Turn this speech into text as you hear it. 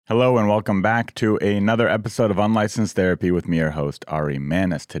Hello and welcome back to another episode of Unlicensed Therapy with me, your host, Ari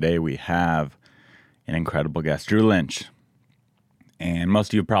Manis. Today we have an incredible guest, Drew Lynch. And most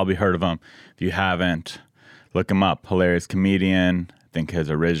of you have probably heard of him. If you haven't, look him up. Hilarious comedian. I think his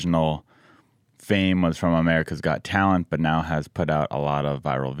original fame was from America's Got Talent, but now has put out a lot of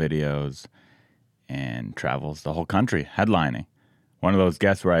viral videos and travels the whole country headlining. One of those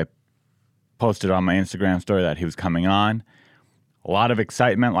guests where I posted on my Instagram story that he was coming on. A lot of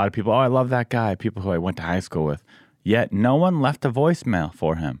excitement, a lot of people, oh, I love that guy, people who I went to high school with. Yet no one left a voicemail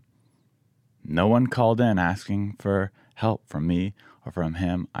for him. No one called in asking for help from me or from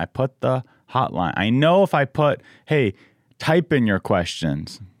him. I put the hotline. I know if I put, hey, type in your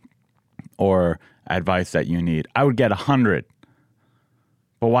questions or advice that you need, I would get 100.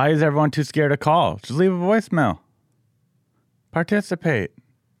 But why is everyone too scared to call? Just leave a voicemail. Participate.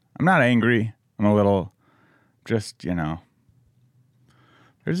 I'm not angry. I'm a little just,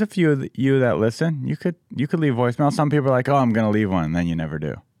 there's a few of you that listen. You could leave voicemail. Some people are like, oh, I'm going to leave one, and then you never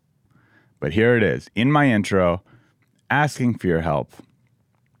do. But here it is. In my intro, asking for your help.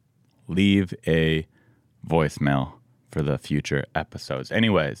 Leave a voicemail for the future episodes.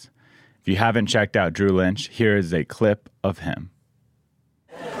 Anyways, if you haven't checked out Drew Lynch, here is a clip of him.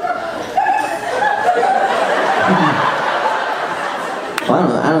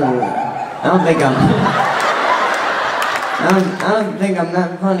 Well, I don't think I'm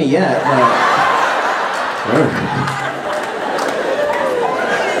that funny yet, but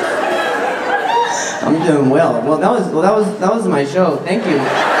I'm doing well. Well, that was my show. Thank you.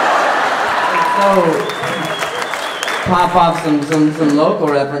 So pop off some local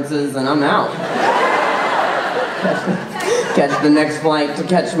references, and I'm out. Catch the next flight to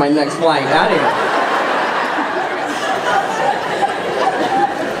catch my next flight out of here.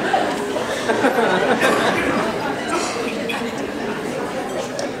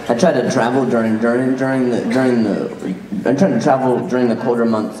 I try to travel during the colder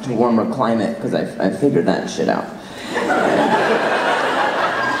months to warmer climate because I figured that shit out.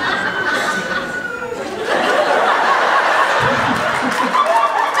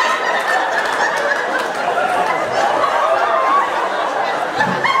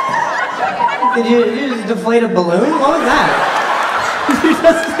 Did you just deflate a balloon? What was that?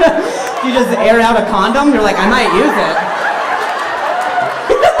 you just air out a condom? You're like, I might use it.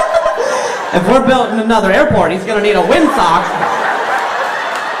 If we're building another airport, he's gonna need a windsock.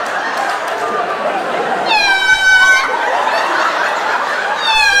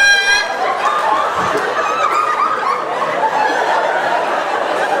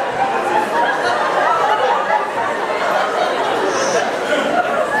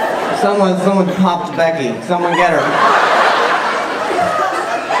 Someone popped Becky. Someone get her.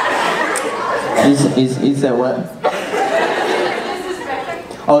 You said what?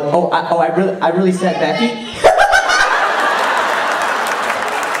 I really said Becky?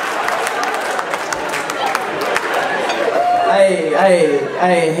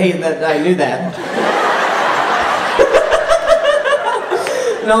 I hate that I knew that.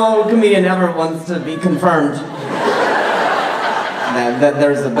 No comedian ever wants to be confirmed that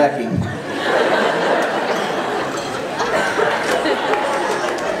there's a Becky.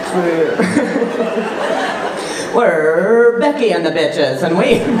 We're Becky and the bitches, and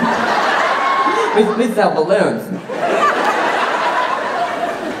we sell balloons.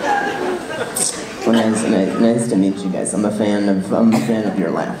 Well, nice to meet you guys. I'm a fan of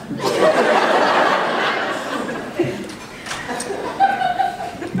your laugh.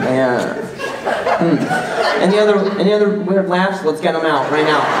 Yeah. Any other weird laughs? Let's get them out right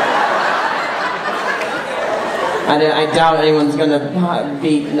now. I doubt anyone's gonna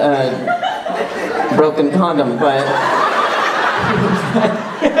beat broken condom, but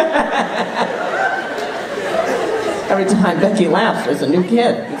every time Becky laughs, there's a new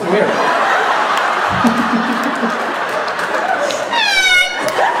kid. It's weird.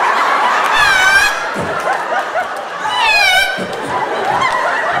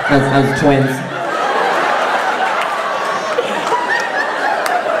 That's twins.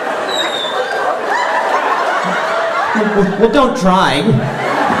 Well, don't try.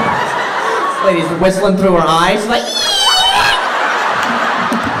 This lady's whistling through her eyes, like.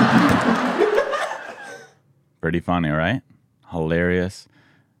 Pretty funny, right? Hilarious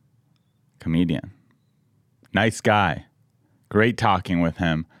comedian. Nice guy. Great talking with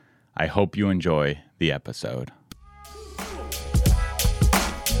him. I hope you enjoy the episode.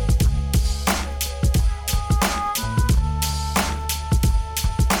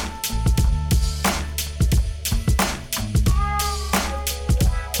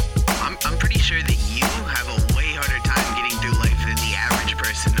 I'm pretty sure that you have a way harder time getting through life than the average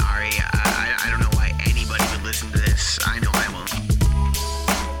person Ari. I don't know why anybody would listen to this. I know I won't.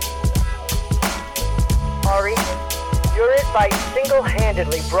 Ari, your advice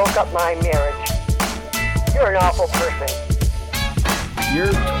single-handedly broke up my marriage. You're an awful person.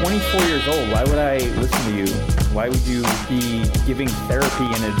 You're 24 years old. Why would I listen to you? Why would you be giving therapy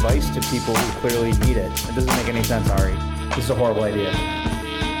and advice to people who clearly need it? It doesn't make any sense, Ari. This is a horrible idea.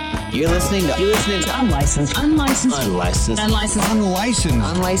 You're listening to Unlicensed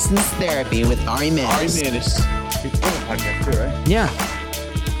Therapy with Ari Manis. You have a podcast too, right? Yeah.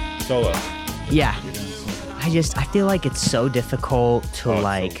 Solo. Yeah. I feel like it's so difficult to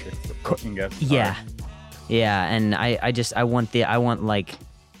like, Cooking guest. yeah. Yeah. And I want like,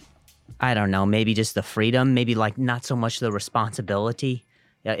 I don't know, maybe just the freedom, maybe like not so much the responsibility.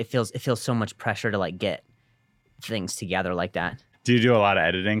 Yeah. It feels so much pressure to like get things together like that. Do you do a lot of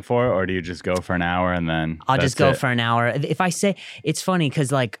editing for it, or do you just go for an hour and then I'll just go it? for an hour. If I say, it's funny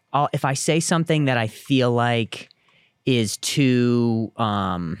because like if I say something that I feel like is too,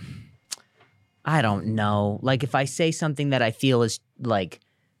 I don't know. Like if I say something that I feel is like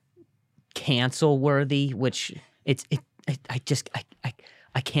cancel worthy, which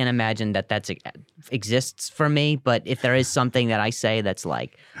I can't imagine that exists for me. But if there is something that I say that's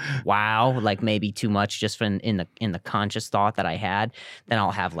like, wow, like maybe too much just in the conscious thought that I had, then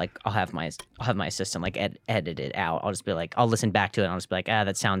I'll have my assistant like edit it out. I'll just be like, I'll listen back to it and I'll just be like,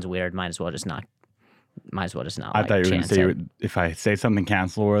 that sounds weird. Might as well just not. I thought you were going to say if I say something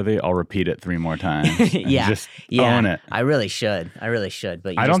cancel worthy, I'll repeat it 3 more times. Yeah, just own it. I really should,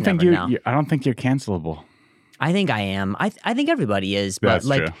 but I don't think I don't think you're cancelable. I think I am. I think everybody is, but That's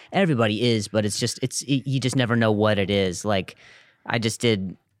like true. everybody is, but you just never know what it is. Like I was just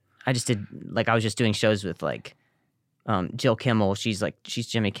doing shows with like Jill Kimmel. She's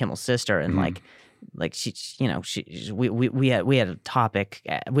Jimmy Kimmel's sister, and like she, you know, we had a topic,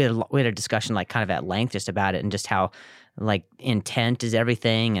 we had a discussion like kind of at length just about it and just how like intent is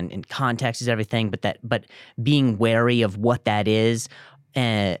everything and context is everything, but being wary of what that is.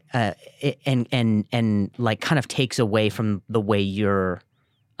 And like kind of takes away from the way you're,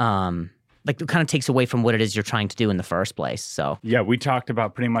 like it kind of takes away from what it is you're trying to do in the first place. So Yeah, we talked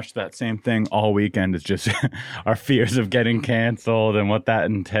about pretty much that same thing all weekend. It's just our fears of getting canceled and what that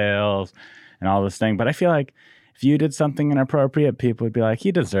entails and all this thing. But I feel like if you did something inappropriate, people would be like,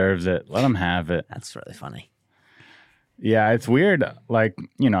 he deserves it. Let him have it. that's really funny. Yeah, it's weird. Like,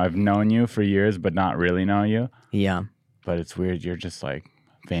 you know, I've known you for years, but not really know you. Yeah. But it's weird. You're just like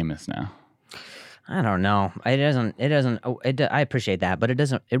famous now. I don't know. I appreciate that, but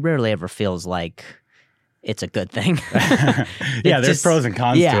it rarely ever feels like it's a good thing. Yeah, there's pros and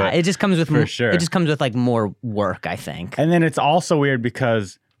cons to it. Yeah, it just comes with for sure. It just comes with like more work, I think. And then it's also weird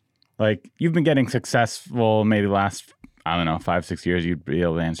because like you've been getting successful maybe the last, I don't know, 5-6 years. You'd be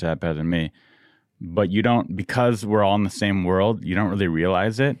able to answer that better than me. But you don't, because we're all in the same world, you don't really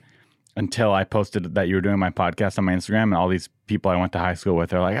realize it until I posted that you were doing my podcast on my Instagram, and all these people I went to high school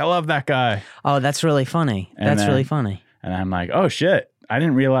with are like, I love that guy. Oh, that's really funny. And Really funny. And I'm like, oh shit, I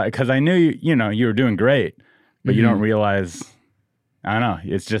didn't realize, because I knew you know, you were doing great, but you don't realize, I don't know,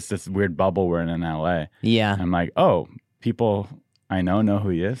 it's just this weird bubble we're in LA. Yeah. I'm like, oh, people I know who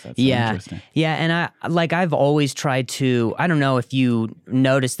he is. That's so interesting. Yeah, and I've always tried to, I don't know if you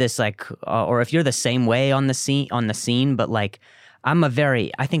notice this, like, or if you're the same way on the scene, but like, I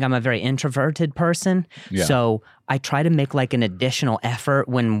think I'm a very introverted person. Yeah. So I try to make like an additional effort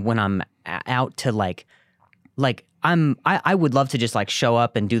when I'm out to like I would love to just like show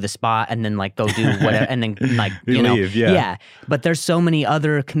up and do the spot and then like go do whatever and then like you know leave, yeah. But there's so many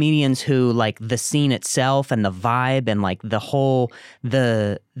other comedians who like the scene itself and the vibe and like the whole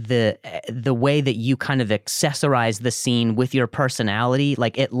the way that you kind of accessorize the scene with your personality,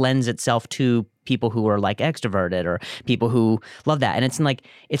 like it lends itself to people who are like extroverted or people who love that. And it's like,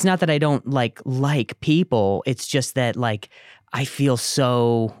 it's not that I don't like people, it's just that like I feel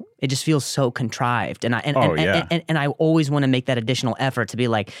so, it just feels so contrived. And I always want to make that additional effort to be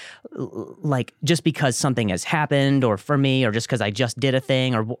like just because something has happened or for me, or just because I just did a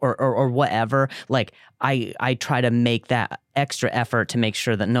thing or whatever, like I try to make that extra effort to make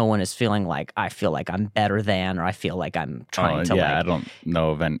sure that no one is feeling like I feel like I'm better than, or I feel like I'm trying to I don't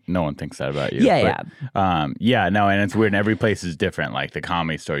know if no one thinks that about you. Yeah, no, and it's weird. And every place is different. Like the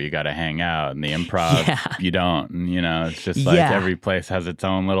Comedy Store, you got to hang out, and the Improv, you don't. And, you know, it's just like every place has its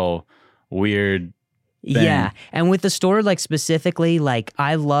own little weird thing. Yeah, and with the store, like specifically, like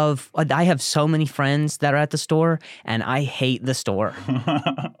I have so many friends that are at the store, and I hate the store.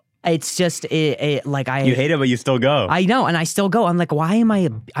 It's just like you hate it, but you still go. I know, and I still go. I'm like, why am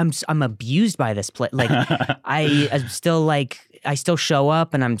I'm abused by this place? Like I'm still like I still show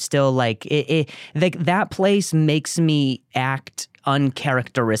up, and I'm still like like that place makes me act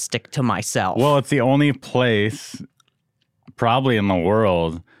uncharacteristic to myself. Well, it's the only place probably in the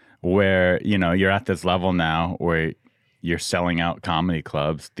world where, you know, you're at this level now where you're selling out comedy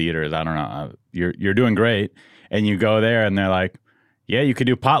clubs, theaters, I don't know. You're doing great. And you go there and they're like, yeah, you could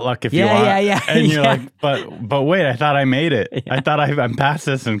do potluck if you want. Yeah. And you're like, but wait, I thought I made it. Yeah. I thought I'm past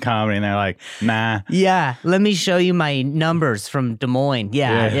this in comedy. And they're like, nah. Yeah, let me show you my numbers from Des Moines.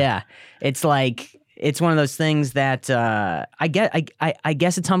 Yeah. It's like, it's one of those things that I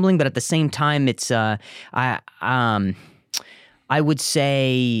guess it's humbling, but at the same time, it's I would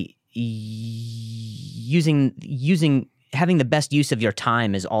say having the best use of your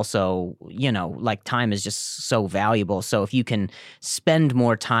time is also, you know, like time is just so valuable. So if you can spend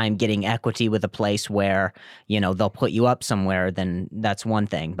more time getting equity with a place where, you know, they'll put you up somewhere, then that's one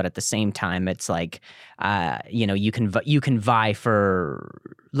thing. But at the same time, it's like, you know, you can vie for,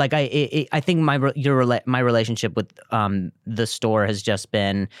 like, I think my relationship with the store has just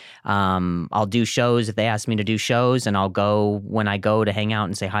been, I'll do shows if they ask me to do shows, and I'll go when I go to hang out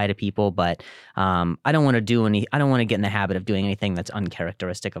and say hi to people. But I don't want to get in the habit of doing anything that's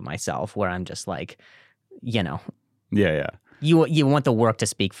uncharacteristic of myself, where I'm just like, you know. Yeah. You want the work to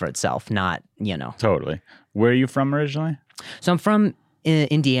speak for itself, not, you know. Totally. Where are you from originally? So I'm from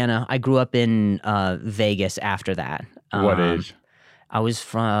Indiana. I grew up in Vegas after that. What age? I was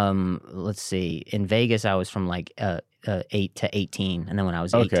from, let's see, in Vegas, I was from like 8 to 18. And then when I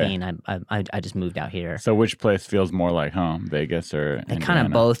was 18, I just moved out here. So which place feels more like home, Vegas or Indiana? They kind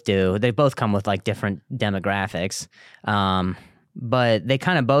of both do. They both come with like different demographics. But they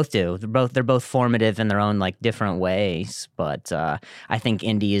kind of both do. They're both formative in their own like different ways. But I think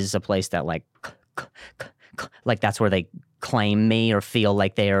Indy is a place that like that's where they claim me or feel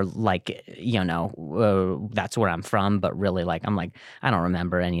like they are like, you know, that's where I'm from. But really, like, I'm like, I don't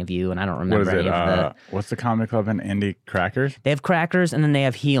remember any of you, and I don't remember any of the. What's the comedy club in Indy? Crackers? They have Crackers, and then they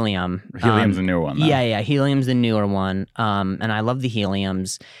have Helium. Helium's the new one, though. Yeah. Helium's the newer one. And I love the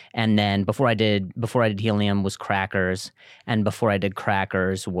Heliums. And then before I did Helium was Crackers, and before I did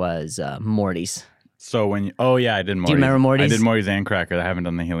Crackers was Morty's. So I did Morty's. Do you remember Morty's? I did Morty's and Crackers. I haven't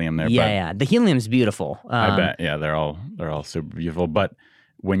done the Helium there. Yeah. The Helium's beautiful. I bet. Yeah, they're all super beautiful. But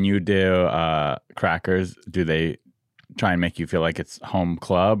when you do Crackers, do they try and make you feel like it's home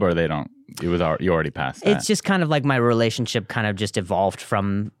club, or they don't? You already passed that. It's just kind of like my relationship kind of just evolved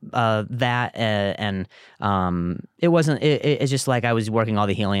from that, and it wasn't. It's just like I was working all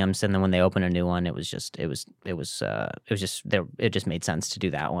the Heliums, and then when they opened a new one, it just made sense to do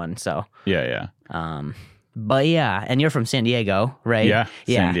that one. So yeah. But yeah, and you're from San Diego, right? Yeah.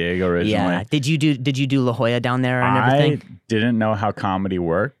 San Diego originally. Yeah. Did you do La Jolla down there and everything? I didn't know how comedy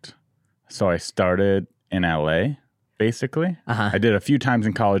worked, so I started in LA. Basically, I did a few times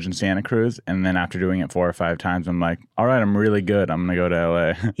in college in Santa Cruz, and then after doing it 4 or 5 times, I'm like, all right, I'm really good. I'm gonna go to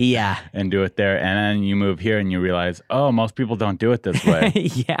LA, yeah, and do it there. And then you move here, and you realize, oh, most people don't do it this way.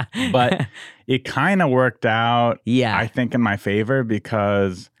 Yeah, but it kind of worked out. Yeah, I think in my favor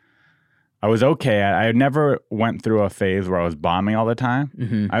because I was okay. I never went through a phase where I was bombing all the time.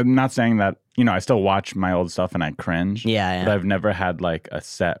 Mm-hmm. I'm not saying that, you know, I still watch my old stuff and I cringe. Yeah. But I've never had like a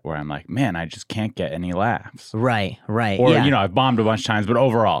set where I'm like, man, I just can't get any laughs. Right. Or, you know, I've bombed a bunch of times, but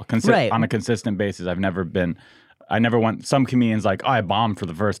overall, on a consistent basis, I never went, some comedians like, oh, I bombed for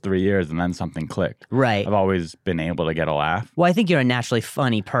the first 3 years and then something clicked. Right. I've always been able to get a laugh. Well, I think you're a naturally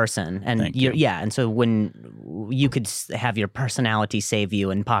funny person, and Thank you. Yeah, and so when you could have your personality save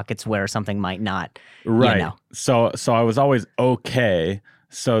you in pockets where something might not, right? You know. So I was always okay.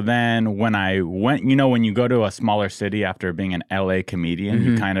 So then when I went, you know, when you go to a smaller city after being an LA comedian,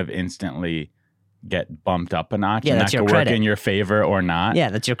 you kind of instantly get bumped up a notch, yeah, and that's that your could credit. work in your favor or not. Yeah,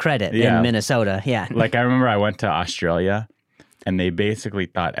 that's your credit Yeah. in Minnesota. Yeah. Like I remember I went to Australia and they basically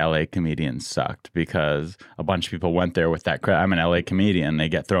thought LA comedians sucked because a bunch of people went there with that credit. I'm an LA comedian. They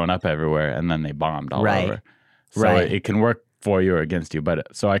get thrown up everywhere and then they bombed all Right. over. So Right. it can work for you or against you.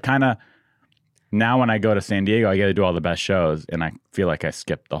 But so I kind of, now when I go to San Diego, I get to do all the best shows and I feel like I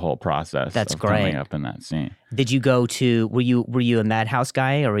skipped the whole process That's of great. coming up in that scene. Did you go to? Were you a Madhouse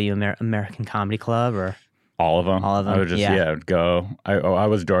guy, or were you American Comedy Club, or? All of them. All of them, I would just, yeah. I'd go. I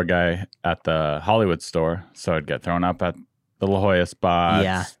was door guy at the Hollywood store, so I'd get thrown up at the La Jolla spots.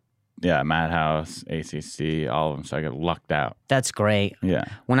 Yeah. Yeah, Madhouse, ACC, all of them. So I got lucked out. That's great. Yeah.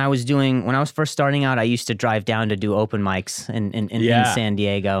 When I was first starting out, I used to drive down to do open mics in San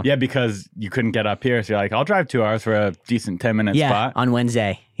Diego. Yeah, because you couldn't get up here. So you're like, I'll drive 2 hours for a decent 10-minute spot. On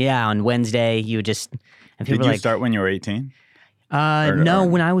Wednesday. Yeah, on Wednesday you just. And people Did were you like, start when you were 18? No,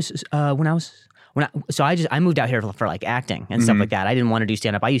 when I was I moved out here for like acting and stuff like that. I didn't want to do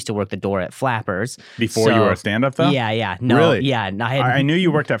stand up. I used to work the door at Flappers Before you were a stand-up, though? Yeah. No, Really? yeah. I knew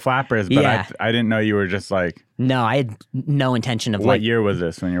you worked at Flappers, but Yeah. I didn't know you were just like... No, I had no intention of What like. year was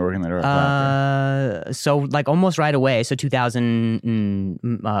this when you were working there at Flappers? So like almost right away. So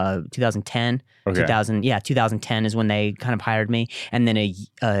 2010. Okay. 2010 is when they kind of hired me, and then it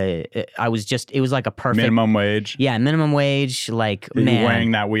was like a perfect Minimum wage? Yeah, minimum wage. Like You man,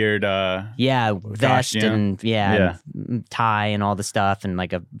 wearing that weird... vest costume? and and tie and all the stuff and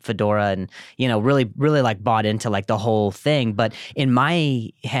like a fedora and really like bought into like the whole thing. But in my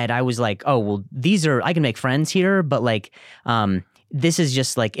head, I was like, oh well, I can make friends here, but like this is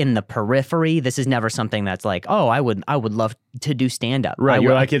just like in the periphery. This is never something that's like, oh, I would love to do stand up. Right,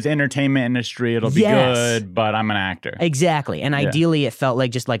 you're like, it's entertainment industry, it'll be Yes. good, but I'm an actor. Exactly. And ideally it felt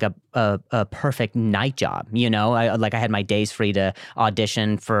like just like a perfect night job, I had my days free to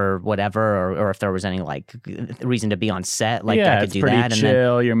audition for whatever, or if there was any like reason to be on set, like I could it's do pretty that. chill.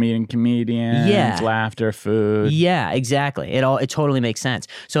 And then, you're meeting comedians, Yeah. laughter, food. yeah, exactly. It totally makes sense.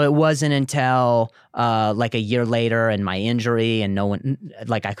 So it wasn't until like a year later and my injury and no one,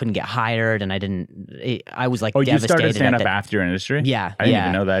 like I couldn't get hired and I was like Oh, you devastated. started stand up at the- after your industry? Yeah, I didn't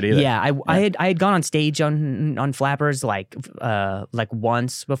even know that either. Yeah, I had gone on stage on Flappers like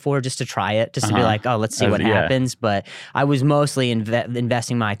once before just to try it, just to be like, oh, let's see what happens. But I was mostly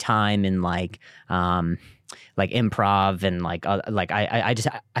investing my time in like improv and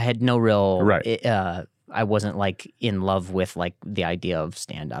I had no real Right. I wasn't like in love with like the idea of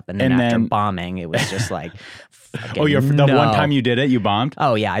stand up, and then after bombing, it was just like. Oh, the one time you did it, you bombed?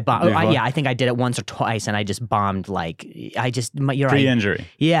 Oh yeah, I bombed. Did you bomb? I think I did it once or twice, and I just bombed. Like your Pre-injury.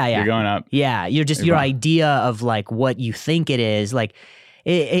 Yeah. You're going up. Yeah, your idea of like what you think it is. Like,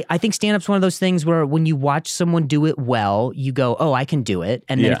 I think stand-up's one of those things where when you watch someone do it well, you go, "Oh, I can do it,"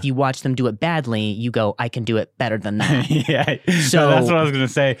 and then if you watch them do it badly, you go, "I can do it better than that." Yeah. So that's what I was gonna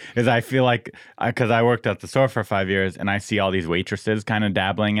say. Is I feel like because I worked at the store for 5 years, and I see all these waitresses kind of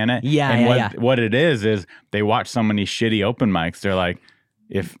dabbling in it. Yeah, and what it is they watch so many shitty open mics. They're like,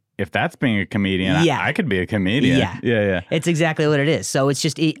 if that's being a comedian, I could be a comedian. Yeah. It's exactly what it is. So it's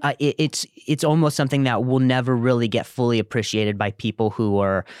just it's almost something that will never really get fully appreciated by people who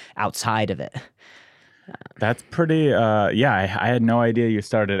are outside of it. That's pretty. I had no idea you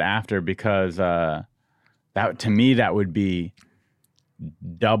started after because that to me that would be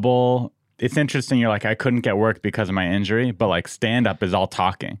double. It's interesting. You're like, I couldn't get work because of my injury, but like stand up is all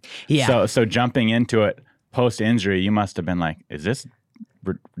talking. Yeah. So jumping into it post injury, you must have been like, is this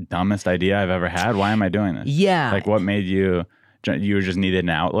dumbest idea I've ever had? Why am I doing this? Yeah. Like, what made you just needed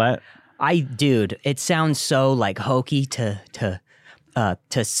an outlet? Dude, it sounds so like hokey to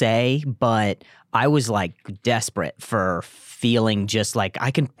say, but I was like desperate for feeling just like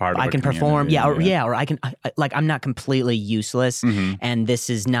I can perform, or I can like I'm not completely useless, and this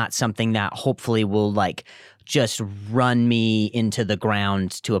is not something that hopefully will like just run me into the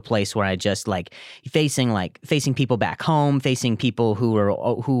ground to a place where I just like facing people back home, facing people who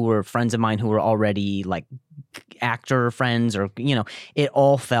were friends of mine who were already like actor friends, or it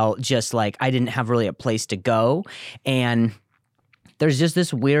all felt just like I didn't have really a place to go. And there's just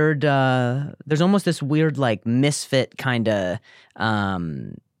this weird there's almost this weird like misfit kind of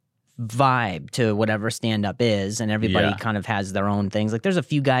vibe to whatever stand-up is, and everybody kind of has their own things. Like there's a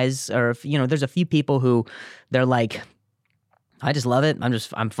few guys, or there's a few people who they're like, I just love it.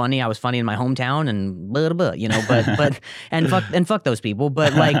 I'm funny. I was funny in my hometown, and blah, blah, but and fuck those people.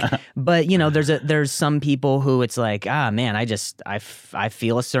 But like, there's some people who it's like, man, I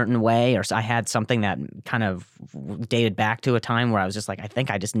feel a certain way, or I had something that kind of dated back to a time where I was just like, I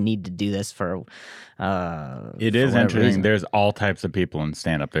think I just need to do this for. It is interesting. Reason. There's all types of people in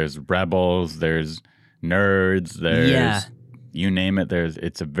stand up. There's rebels. There's nerds. There's. You name it,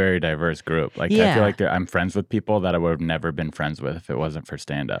 it's a very diverse group. Like I feel like I'm friends with people that I would have never been friends with if it wasn't for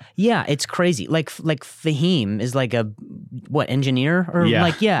stand-up. Yeah, it's crazy. Like Fahim is like a engineer or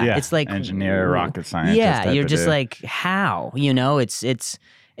it's like engineer, rocket scientist. Yeah, you're just like how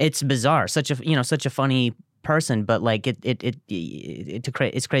it's bizarre. Such a funny person, but like it's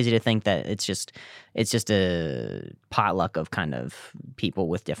crazy to think that it's just a potluck of kind of people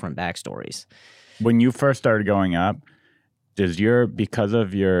with different backstories. When you first started going up. Because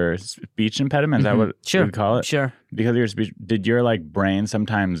of your speech impediment, is that what you would call it? Sure. Because of your speech, did your like brain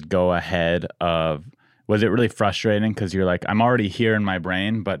sometimes go ahead of, was it really frustrating? Because you're like, I'm already here in my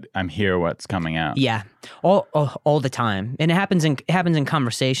brain, but I'm here what's coming out. Yeah. All the time. And it happens in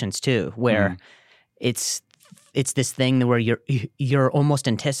conversations too, where it's this thing where you're almost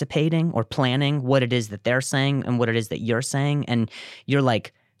anticipating or planning what it is that they're saying and what it is that you're saying. And you're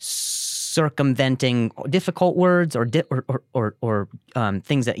like, circumventing difficult words or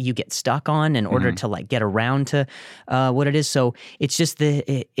things that you get stuck on in order to like get around to what it is. So it's just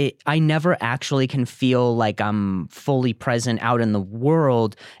I never actually can feel like I'm fully present out in the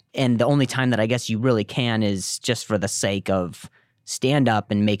world, and the only time that I guess you really can is just for the sake of stand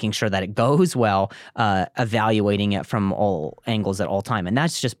up and making sure that it goes well, evaluating it from all angles at all time. And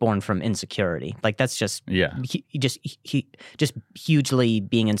that's just born from insecurity. Like that's just just hugely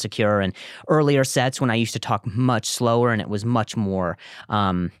being insecure. And earlier sets when I used to talk much slower and it was much more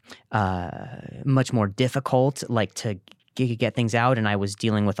difficult, like to get things out, and I was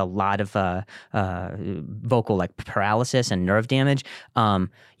dealing with a lot of vocal like paralysis and nerve damage. I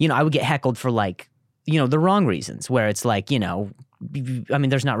would get heckled for like, the wrong reasons, where it's like, I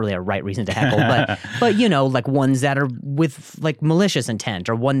mean, there's not really a right reason to heckle, but like ones that are with like malicious intent,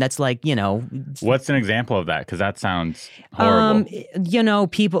 or one that's like, What's an example of that? Because that sounds horrible.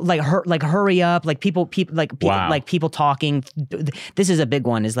 People like hurry up, like people Wow. like people talking. This is a big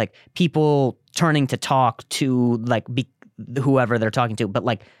one. Is like people turning to talk to like whoever they're talking to, but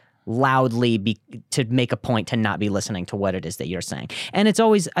like loudly to make a point to not be listening to what it is that you're saying. And it's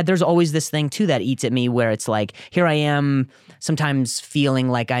always, there's always this thing too that eats at me where it's like, here I am sometimes feeling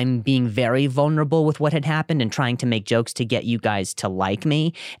like I'm being very vulnerable with what had happened and trying to make jokes to get you guys to like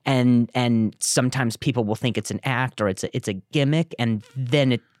me. And sometimes people will think it's an act or it's a gimmick. And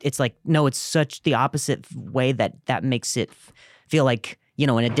then it's like, no, it's such the opposite way that makes it feel like, an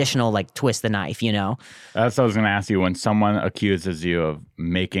additional like twist the knife, That's what I was going to ask you. When someone accuses you of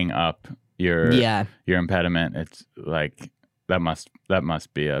making up your impediment, it's like that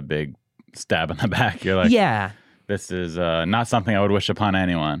must be a big stab in the back. You're like, yeah, this is not something I would wish upon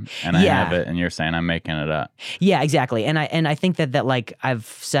anyone, and I have it, and you're saying I'm making it up. Yeah, exactly. And I think that like I've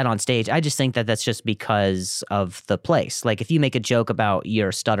said on stage, I just think that that's just because of the place. Like if you make a joke about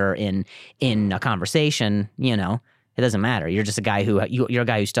your stutter in a conversation, it doesn't matter. You're just a guy you're a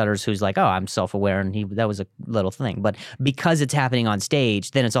guy who stutters, who's like, oh, I'm self-aware, and that was a little thing. But because it's happening on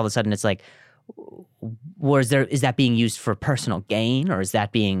stage, then it's all of a sudden it's like, is that being used for personal gain, or is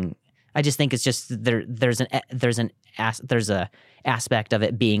that being? I just think it's just there's a aspect of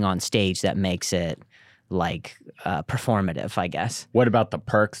it being on stage that makes it like performative, I guess. What about the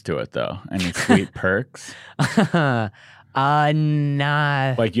perks to it though? Any sweet perks?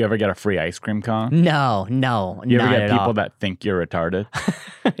 Nah. Like you ever get a free ice cream cone? No, You ever get people all. that think you're retarded?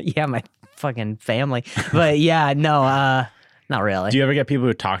 Yeah, my fucking family. But yeah, no, not really. Do you ever get people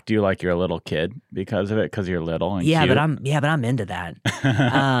who talk to you like you're a little kid because of it, because you're little and yeah, cute? but I'm into that.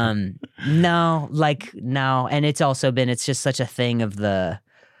 No, and it's also been, it's just such a thing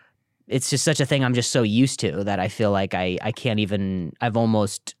it's just such a thing I'm just so used to that I feel like I can't even, I've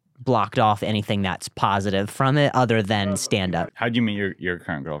almost blocked off anything that's positive from it other than stand up. How'd you meet your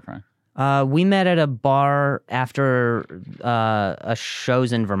current girlfriend? We met at a bar after a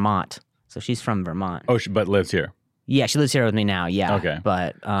shows in Vermont. So she's from Vermont. Oh, but lives here. Yeah, she lives here with me now. Yeah. Okay.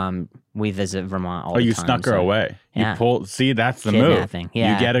 But we visit Vermont all the time. Oh, you snuck her away. Yeah. See, that's the Kidnapping. move.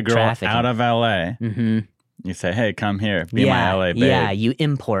 Yeah. You get a girl Trafficking. out of LA. Mm-hmm. You say, hey, come here. Be my LA babe. Yeah, you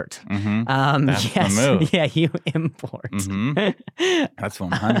import. Mm-hmm. That's the move. Yeah, you import. Mm-hmm. That's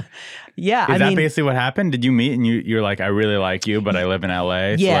 100. Yeah, Is that basically what happened? Did you meet and you're like, I really like you, but I live in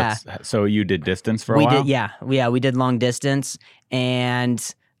LA. Yeah. So you did distance for a while? We did long distance,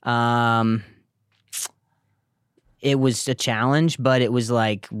 and it was a challenge, but it was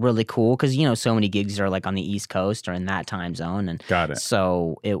like really cool because so many gigs are like on the East Coast or in that time zone, and got it.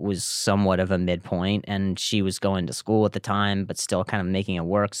 So it was somewhat of a midpoint, and she was going to school at the time, but still kind of making it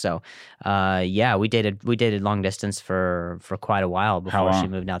work. So, we dated long distance for quite a while before she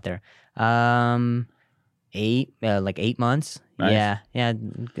moved out there. 8 months. Nice. Yeah,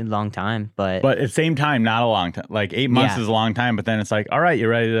 a long time, but at the same time, not a long time. Like 8 months is a long time, but then it's like, all right, you're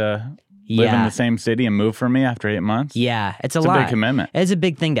ready to live in the same city and move for me after 8 months? Yeah, it's a lot. It's a big commitment. It's a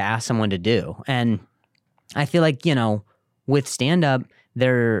big thing to ask someone to do. And I feel like, with stand-up,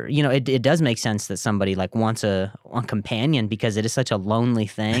 it does make sense that somebody like wants a companion because it is such a lonely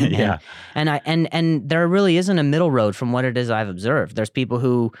thing. Yeah. And there really isn't a middle road from what it is I've observed. There's people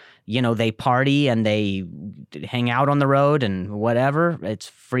who, they party and they hang out on the road and whatever. It's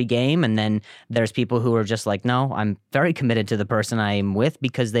free game. And then there's people who are just like, no, I'm very committed to the person I'm with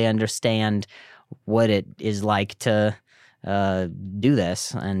because they understand what it is like to do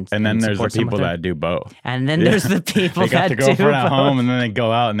this, and then there's the people that do both. And then there's the people they got that the do girlfriend at both. home, and then they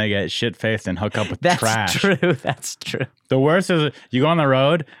go out and they get shit faced and hook up with trash. That's true. The worst is you go on the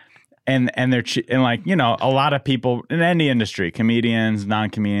road, and they're and like a lot of people in any industry, comedians,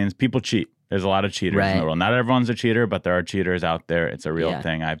 non-comedians, people cheat. There's a lot of cheaters in Right. the world. Not everyone's a cheater, but there are cheaters out there. It's a real Yeah.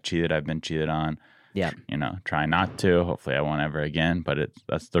 thing. I've cheated. I've been cheated on. Yeah. You know, try not to. Hopefully I won't ever again, but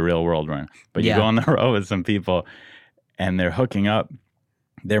that's the real world we're in. But you Yeah. go on the road with some people and they're hooking up.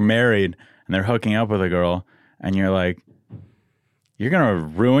 They're married and they're hooking up with a girl and you're like, you're going to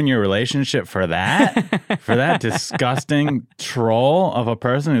ruin your relationship for that? For that disgusting troll of a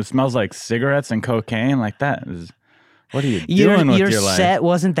person who smells like cigarettes and cocaine like that? What are you doing with your life? set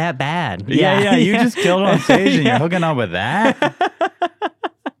wasn't that bad. Yeah, you just killed her on stage and you're hooking up with that?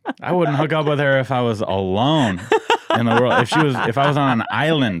 I wouldn't hook up with her if I was alone in the world. If I was on an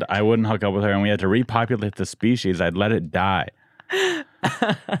island, I wouldn't hook up with her and we had to repopulate the species. I'd let it die.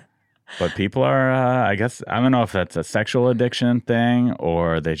 But people are, I guess, I don't know if that's a sexual addiction thing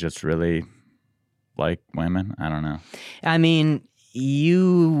or they just really like women. I don't know. I mean,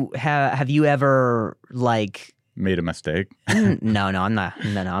 have you ever like Made a mistake. no, I'm not.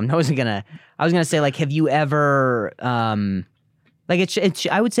 No, I was gonna say like, have you ever like it's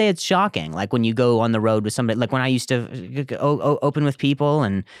I would say it's shocking. Like when you go on the road with somebody, like when I used to open with people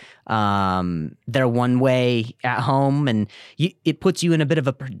and they're one way at home and it puts you in a bit of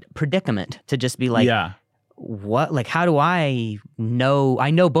a predicament to just be like, Yeah. what? Like, how do I know?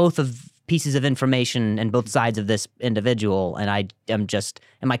 I know both of pieces of information and both sides of this individual, and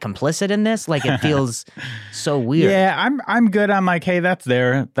am I complicit in this? Like, it feels so weird. Yeah, I'm good. I'm like, hey, that's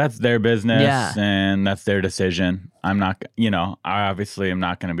their business Yeah. and that's their decision. I'm not, I obviously am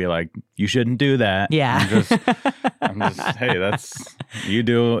not going to be like, you shouldn't do that. Yeah. I'm just, hey, that's you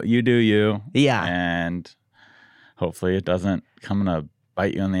do you. Yeah. And hopefully it doesn't come to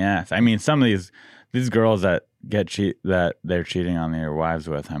bite you in the ass. I mean, some of these girls that that they're cheating on their wives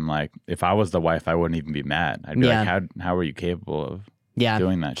with, I'm like, if I was the wife, I wouldn't even be mad. I'd be Yeah. like, how are you capable of Yeah.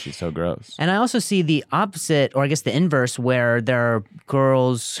 doing that? She's so gross. And I also see the opposite, or I guess the inverse, where there are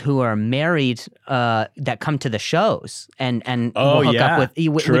girls who are married that come to the shows and Oh, will hook yeah. up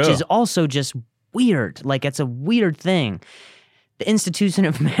with, True. which is also just weird. Like, it's a weird thing. The institution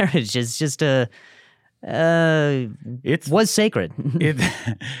of marriage is just was sacred.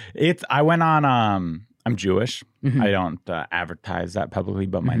 I went on, I'm Jewish. Mm-hmm. I don't advertise that publicly,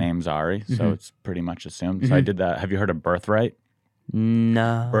 but my name's Ari, so it's pretty much assumed. So I did that. Have you heard of Birthright?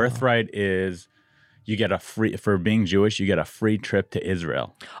 No. Birthright is you get for being Jewish, you get a free trip to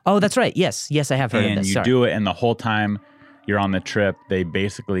Israel. Oh, that's right. Yes, I have heard of And this. you Sorry. do it, and the whole time you're on the trip, they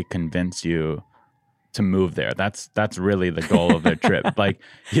basically convince you to move there. That's really the goal of their trip. Like,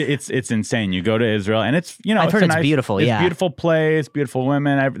 it's insane. You go to Israel, and it's I've heard it's beautiful, It's yeah. a beautiful place, beautiful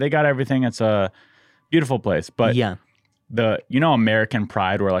women. They got everything. It's a beautiful place. But Yeah. American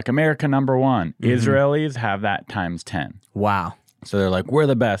Pride, where like America number one. Mm-hmm. Israelis have that times 10. Wow. So they're like, we're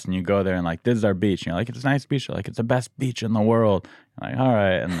the best. And you go there and like, this is our beach. And you're like, it's a nice beach. You're like, it's the best beach in the world. You're like, all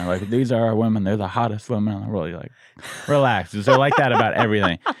right. And they're like, these are our women. They're the hottest women in the world. You're like, relax. They're like that about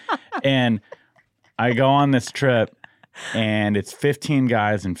everything. And I go on this trip and it's 15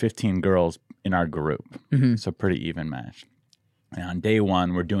 guys and 15 girls in our group. Mm-hmm. So pretty even match. And on day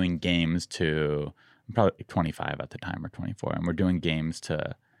one, we're doing games to, I'm probably 25 at the time or 24. And we're doing games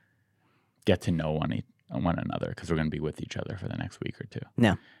to get to know one another because we're going to be with each other for the next week or two.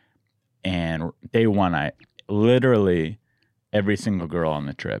 No. And day one, I literally, every single girl on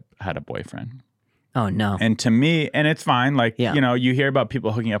the trip had a boyfriend. Oh, no. And to me, and it's fine. Like, Yeah. You hear about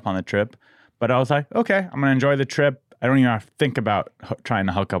people hooking up on the trip, but I was like, okay, I'm going to enjoy the trip. I don't even have to think about trying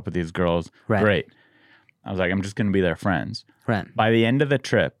to hook up with these girls. Right. Great. I was like, I'm just going to be their friends. Right. By the end of the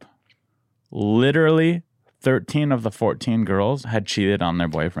trip, literally 13 of the 14 girls had cheated on their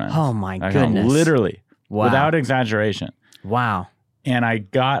boyfriends. Oh, my Like, goodness. Literally. Wow. Without exaggeration. Wow. And I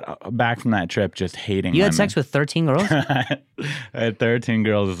got back from that trip just hating You had women. sex with 13 girls? I had 13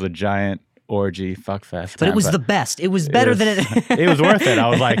 girls. It was a giant orgy fuck fest. But it was the best. It was better than it. It was worth it. I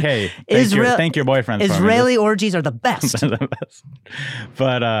was like, hey, thank your boyfriend. Israeli orgies are the best. The best.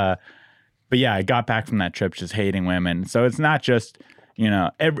 But yeah, I got back from that trip just hating women. So it's not just,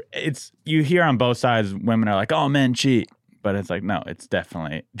 it's you hear on both sides, women are like, oh, men cheat. But it's like, no, it's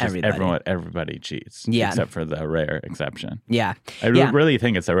definitely just everybody cheats. Yeah. Except for the rare exception. Yeah. I really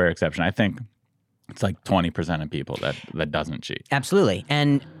think it's a rare exception. I think it's like 20% of people that doesn't cheat. Absolutely.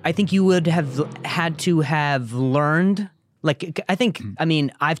 And I think you would have had to have learned,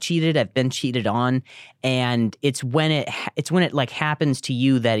 I've cheated, I've been cheated on, and it's when it like happens to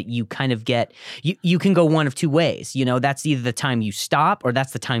you that you kind of get, you can go one of two ways. That's either the time you stop or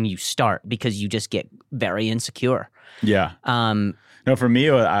that's the time you start because you just get very insecure. Yeah. No, for me,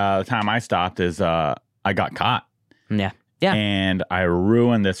 the time I stopped is I got caught. Yeah. Yeah. And I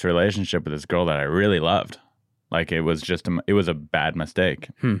ruined this relationship with this girl that I really loved. Like, it was a bad mistake.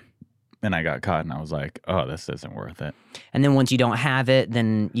 and I got caught, and I was like, oh, this isn't worth it. And then once you don't have it,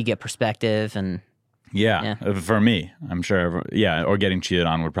 then you get perspective and Yeah, for me, I'm sure. Yeah, or getting cheated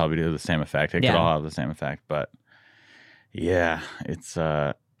on would probably do the same effect. It could all have the same effect, but yeah, it's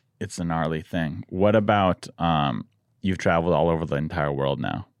a gnarly thing. What about you've traveled all over the entire world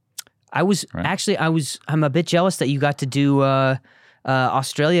now? I was actually I'm a bit jealous that you got to do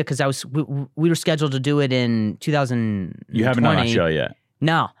Australia because we were scheduled to do it in 2020. You haven't done Australia yet.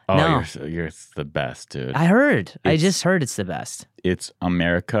 No, Oh, no. you're the best, dude. I heard. I just heard it's the best. It's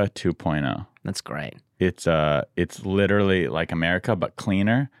America 2.0. That's great. It's literally like America but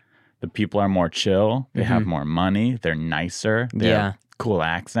cleaner. The people are more chill. They have more money. They're nicer. They have cool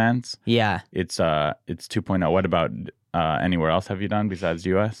accents. Yeah. It's 2.0. What about anywhere else have you done besides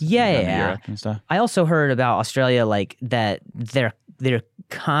US? Yeah. Europe and stuff? I also heard about Australia, like that their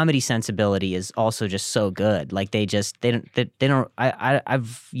comedy sensibility is also just so good. Like they don't.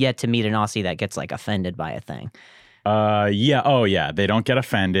 I've yet to meet an Aussie that gets like offended by a thing. Yeah. Oh yeah. They don't get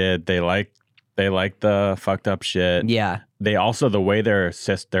offended. They like the fucked up shit. Yeah. They also, the way their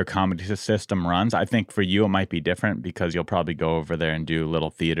comedy system runs, I think for you it might be different because you'll probably go over there and do little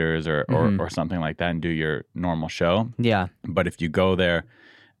theaters or something like that and do your normal show. Yeah. But if you go there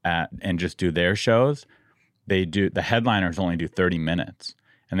and just do their shows, the headliners only do 30 minutes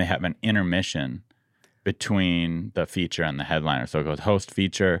and they have an intermission between the feature and the headliner. So it goes host,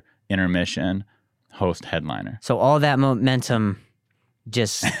 feature, intermission, host, headliner. So all that momentum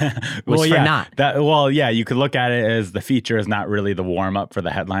just was for naught. You could look at it as the feature is not really the warm up for the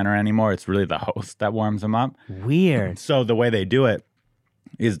headliner anymore. It's really the host that warms them up. Weird. So the way they do it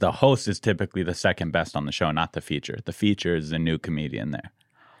is the host is typically the second best on the show, not the feature. The feature is the new comedian there.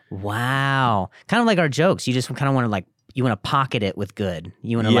 Wow. Kind of like our jokes. You just kind of want to you want to pocket it with good.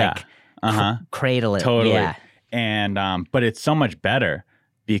 You want to cradle it. Totally. Yeah. And but it's so much better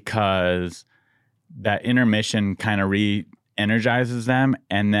because that intermission kind of re-energizes them.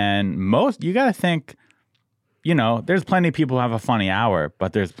 And then you got to think, there's plenty of people who have a funny hour,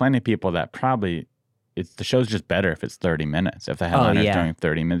 but there's plenty of people that probably the show's just better if it's 30 minutes, if the headliner's doing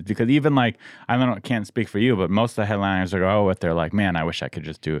 30 minutes. Because even can't speak for you, but most of the headliners they're like, man, I wish I could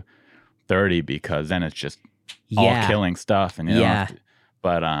just do 30 because then it's just all killing stuff. And it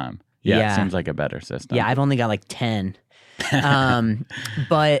seems like a better system. Yeah, I've only got 10.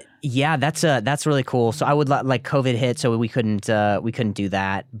 But yeah, that's really cool. So I would like COVID hit, so we couldn't do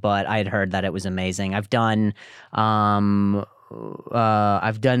that. But I had heard that it was amazing. I've done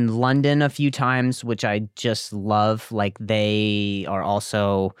London a few times, which I just love. Like they are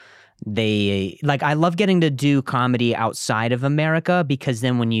also. I love getting to do comedy outside of America because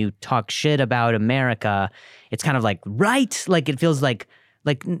then when you talk shit about America, it's kind of right? Like it feels like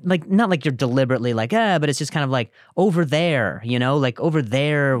not like you're deliberately but it's just kind of over there, over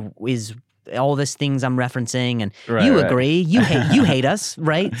there is all these things I'm referencing and you agree, you hate us,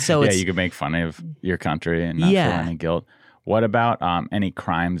 right? So you can make fun of your country and not feel any guilt. What about any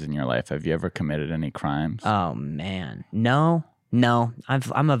crimes in your life? Have you ever committed any crimes? Oh man, no.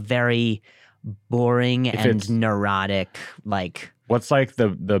 I'm a very boring and neurotic What's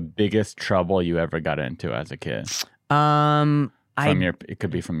the biggest trouble you ever got into as a kid? It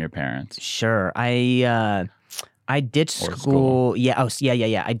could be from your parents. Sure. I ditched school. Yeah.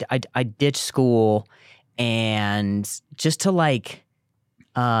 I ditched school, and just to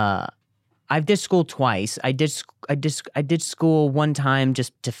I've ditched school twice. I ditched school one time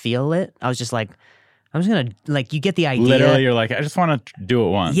just to feel it. I was just I'm just gonna you get the idea. Literally, you're I just want to do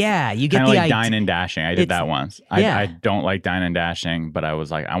it once. Yeah, you get Kinda the like idea. dine and dashing. I did that once. I don't like dine and dashing, but I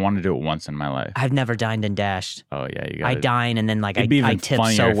was I want to do it once in my life. I've never dined and dashed. Oh yeah, you got. I dine and then It'd be even I tip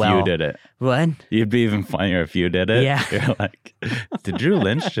funnier so well. if you did it. What? You'd be even funnier if you did it. Yeah. You're did Drew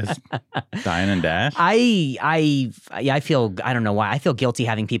Lynch just dine and dash? I feel, I don't know why. I feel guilty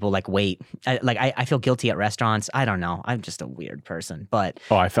having people wait. I feel guilty at restaurants. I don't know. I'm just a weird person. But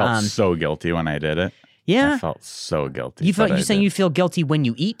I felt so guilty when I did it. Yeah, I felt so guilty. You saying you feel guilty when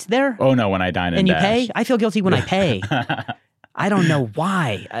you eat there? Oh no, when I dine and dash. And you pay? I feel guilty when I pay. I don't know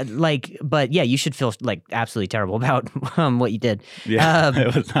why. But yeah, you should feel absolutely terrible about what you did. Yeah,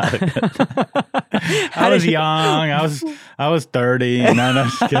 it was not a good. I was young. I was 30. No,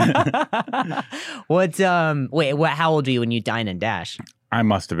 just kidding. Wait, how old were you when you dine and dash? I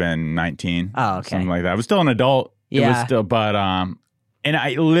must have been 19. Oh, okay. Something like that. I was still an adult. Yeah. It was still, but and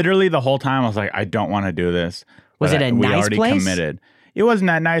I literally the whole time I was I don't want to do this. Was it a we nice already place? Committed. It wasn't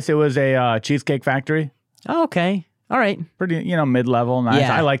that nice. It was a Cheesecake Factory. Oh, okay. All right. Pretty, mid-level, nice.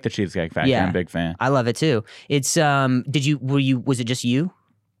 Yeah. I like the Cheesecake Factory. Yeah. I'm a big fan. I love it too. It's was it just you?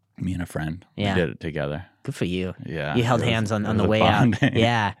 Me and a friend. Yeah. We did it together. Good for you. Yeah. You held hands on the way out.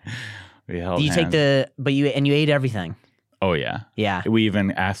 Yeah. We held Do you take hands. you ate everything? Oh yeah. Yeah. We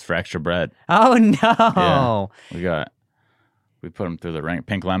even asked for extra bread. Oh no. We put them through the ring.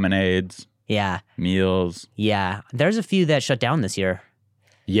 Pink lemonades, Yeah. meals. Yeah. There's a few that shut down this year.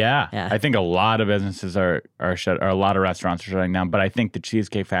 Yeah. Yeah. I think a lot of businesses are shut, or a lot of restaurants are shutting down. But I think the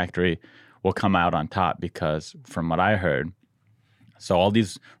Cheesecake Factory will come out on top because, from what I heard, so all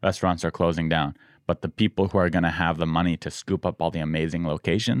these restaurants are closing down. But the people who are going to have the money to scoop up all the amazing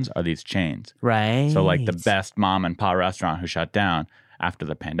locations are these chains. Right. So like the best mom and pop restaurant who shut down after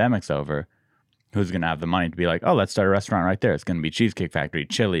the pandemic's over, who's going to have the money to be like, oh, let's start a restaurant right there. It's going to be Cheesecake Factory,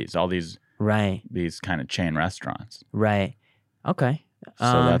 Chili's, all these kind of chain restaurants. Right. Okay.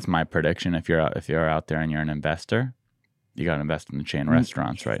 So that's my prediction. If you're out there and you're an investor, you got to invest in the chain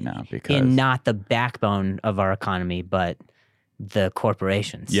restaurants right now because in not the backbone of our economy, but the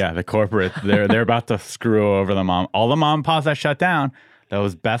corporations. Yeah, the corporate they're about to screw over all the mom and pops that shut down.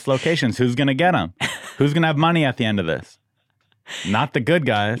 Those best locations. Who's going to get them? Who's going to have money at the end of this? Not the good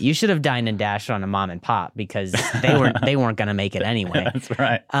guys. You should have dined and dashed on a mom and pop because they weren't going to make it anyway. That's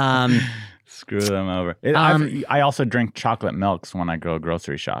right. Screw them over. I also drink chocolate milks when I go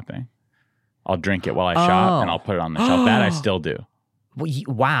grocery shopping. I'll drink it while I shop and I'll put it on the shelf. That I still do.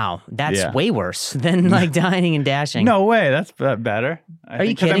 Wow, that's way worse than like dining and dashing. No way, that's better. Are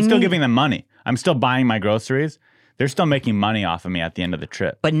you kidding I'm still me? giving them money. I'm still buying my groceries. They're still making money off of me at the end of the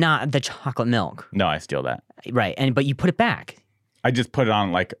trip. But not the chocolate milk. No, I steal that. Right, but you put it back. I just put it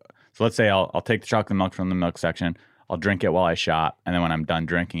on so let's say I'll take the chocolate milk from the milk section. I'll drink it while I shop, and then when I'm done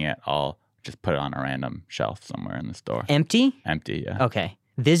drinking it, I'll just put it on a random shelf somewhere in the store. Empty? Empty, yeah. Okay.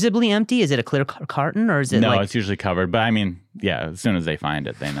 Visibly empty? Is it a clear carton or is it No, like... it's usually covered. But I mean, yeah, as soon as they find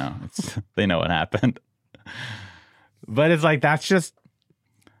it, they know. They know what happened. But it's like,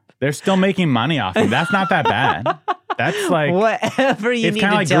 they're still making money off me. That's not that bad. That's like... Whatever you need to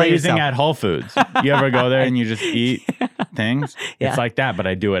tell It's kind of like grazing yourself. at Whole Foods. You ever go there and you just eat things? Yeah. It's like that, but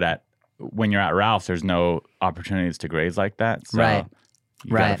I do it when you're at Ralph's, there's no opportunities to graze like that. So Right.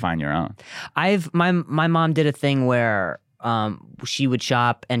 you got to find your own. My mom did a thing where she would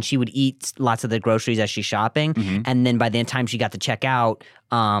shop and she would eat lots of the groceries as she's shopping, Mm-hmm. and then by the time she got to check out,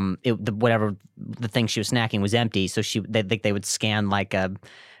 whatever the thing she was snacking was empty. So they would scan like a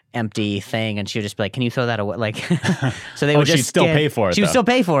empty thing, and she would just be like, "Can you throw that away?" Like, so they would just she'd still pay for it, She would though. still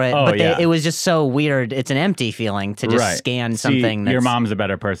pay for it, Oh, but yeah. it was just so weird. It's an empty feeling to just Right. scan See, something. your that's, mom's a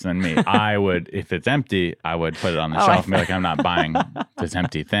better person than me. I would, if it's empty, I would put it on the shelf and be like, I'm not buying this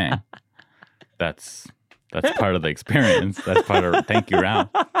empty thing. That's part of the experience. That's part of thank you, Ralph.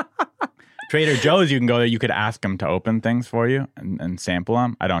 Trader Joe's, you can go there. You could ask them to open things for you and sample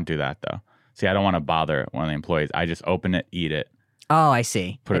them. I don't do that, though. See, I don't want to bother one of the employees. I just open it, eat it, Oh, I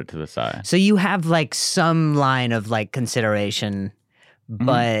see. put it to the side. So you have like some line of like consideration,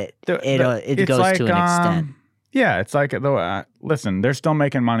 but it It's goes like, to an extent. Yeah, it's like, listen, they're still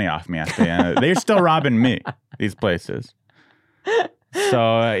making money off me at the end. They're still robbing me, these places.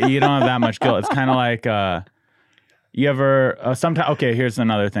 So you don't have that much guilt. It's kind of like you ever sometimes. Okay, here's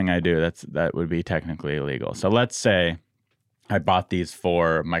another thing I do that would be technically illegal. So let's say I bought these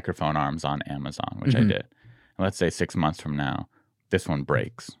 4 microphone arms on Amazon, which I did. And let's say 6 months from now, this one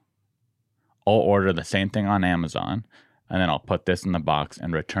breaks. I'll order the same thing on Amazon, and then I'll put this in the box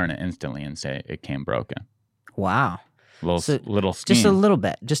and return it instantly and say it came broken. Wow. Little scheme. Just a little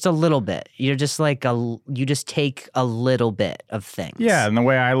bit. You're just like you just take a little bit of things. Yeah, and the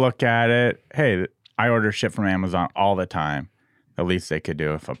way I look at it, hey, I order shit from Amazon all the time. The least they could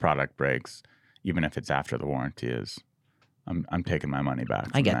do if a product breaks, even if it's after the warranty is, I'm taking my money back.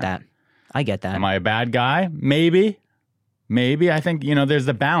 I get that. Am I a bad guy? Maybe. I think, there's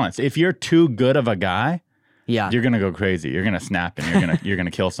the balance. If you're too good of a guy, Yeah. you're gonna go crazy. You're gonna snap and you're gonna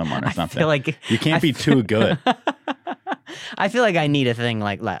kill someone or something. feel like- you can't be too good. I feel like I need a thing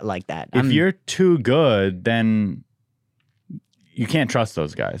like that. If you're too good, then you can't trust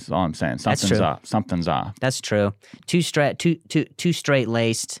those guys. That's all I'm saying. Something's true. off. Something's off. That's true. Too straight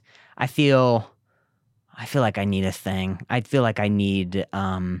laced. I feel like I need a thing. I feel like I need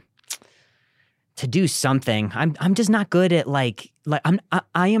to do something. I'm just not good at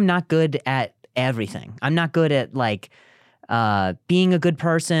I am not good at everything. I'm not good at being a good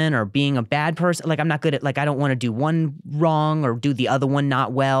person or being a bad person. Like I'm not good at I don't want to do one wrong or do the other one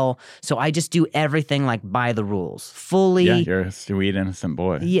not well. So I just do everything by the rules, fully. Yeah, you're a sweet innocent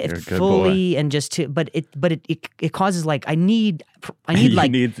boy. Yeah, you're a good fully, and just to, but it causes I need you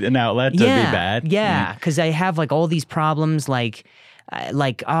need an outlet to be bad. Yeah, because I have all these problems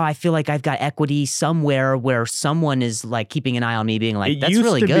I feel like I've got equity somewhere where someone is keeping an eye on me, being that's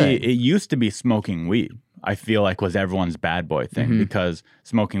really good. It used to be smoking weed. I feel like was everyone's bad boy thing Mm-hmm. because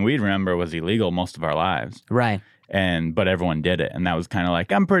smoking weed, remember, was illegal most of our lives. Right. But everyone did it. And that was kind of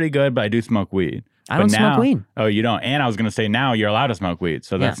like, I'm pretty good, but I do smoke weed. I don't smoke weed. Oh, you don't? And I was going to say now you're allowed to smoke weed.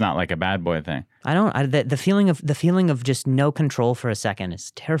 So that's not like a bad boy thing. I don't. The feeling of just no control for a second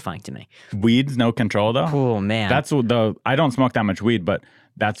is terrifying to me. Weed's no control though? Oh man. I don't smoke that much weed, but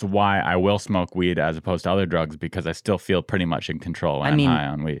that's why I will smoke weed as opposed to other drugs because I still feel pretty much in control when I'm high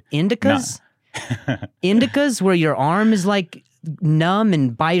on weed. Indicas? Indicas where your arm is like numb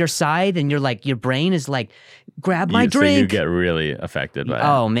and by your side and you're like, your brain is like, grab my drink. So you get really affected by it.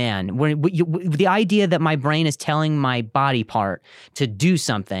 Oh man, the idea that my brain is telling my body part to do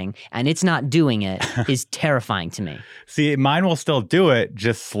something and it's not doing it is terrifying to me. See, mine will still do it,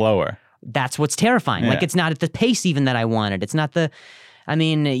 just slower. That's what's terrifying. Like it's not at the pace even that I wanted. It's not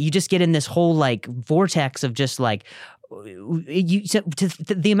you just get in this whole like vortex of just like,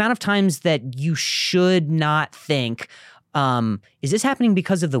 the amount of times that you should not think, is this happening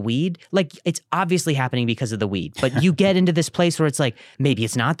because of the weed? Like, it's obviously happening because of the weed, but you get into this place where it's like, maybe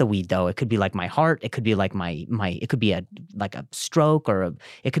it's not the weed though. It could be like my heart. It could be like it could be a stroke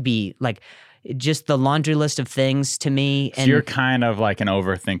it could be like just the laundry list of things to me. So you're kind of like an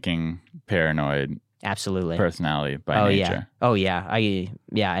overthinking, paranoid absolutely personality by nature. Oh yeah.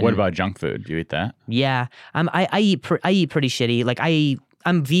 What about junk food? Do you eat that? Yeah. I eat pretty shitty. Like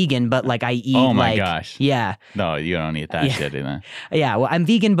I'm vegan, but like I eat. Oh my gosh! Yeah. No, you don't eat that shitty then. Yeah, well, I'm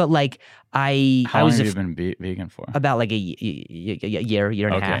vegan, but like How long have you been vegan for? About like a year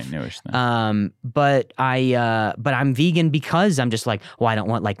and a half. Okay, newish then. But I'm vegan because I'm just like, well, I don't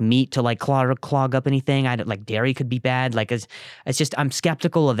want like meat to like clog up anything. I don't, like dairy could be bad. Like it's just I'm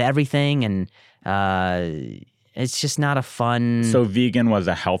skeptical of everything, and it's just not a fun. So vegan was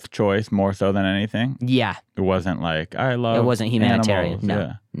a health choice more so than anything? Yeah. It wasn't like, I love It wasn't humanitarian.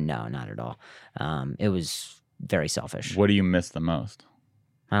 animals. No, not at all. It was very selfish. What do you miss the most?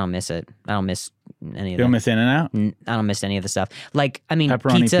 I don't miss it. I don't miss any of You it. don't miss In-N-Out? I don't miss any of the stuff. Like, I mean,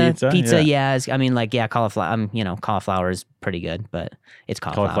 Pepperoni pizza? yeah. Cauliflower. Cauliflower is pretty good, but it's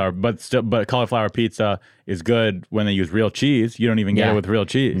cauliflower. But cauliflower pizza is good when they use real cheese. You don't even get it with real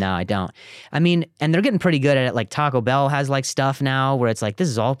cheese. No, I don't. I mean, and they're getting pretty good at it. Like Taco Bell has like stuff now where it's like, this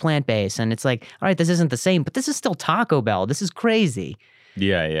is all plant-based. And it's like, all right, this isn't the same, but this is still Taco Bell. This is crazy.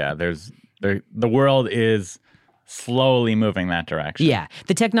 Yeah. The world is slowly moving that direction. Yeah,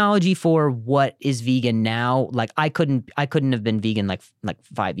 the technology for what is vegan now, like I couldn't have been vegan like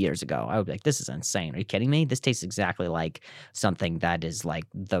 5 years ago. I would be like, this is insane. Are you kidding me? This tastes exactly like something that is like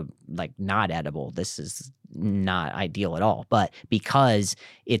not edible. This is not ideal at all. But because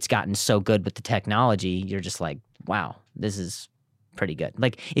it's gotten so good with the technology, you're just like, wow, this is pretty good.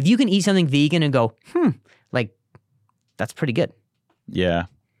 Like if you can eat something vegan and go, like that's pretty good. Yeah.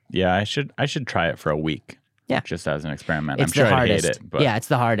 I should try it for a week. Yeah, just as an experiment. It's I'm sure the hardest. I'd hate it. But yeah, it's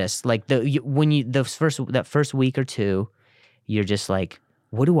the hardest. Like that first week or two, you're just like,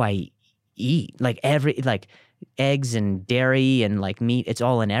 what do I eat? Like eggs and dairy and like meat. It's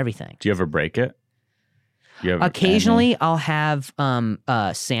all in everything. Do you ever break it? Occasionally, I'll have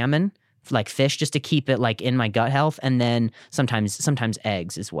salmon, like fish, just to keep it like in my gut health, and then sometimes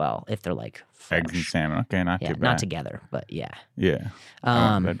eggs as well if they're like fresh. Eggs and salmon. Okay, not too bad. Not together, but yeah. Yeah.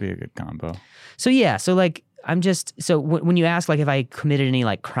 That'd be a good combo. So yeah, so like. When you ask like if I committed any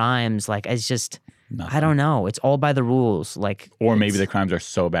like crimes, like it's just Nothing. I don't know. It's all by the rules. Like or maybe the crimes are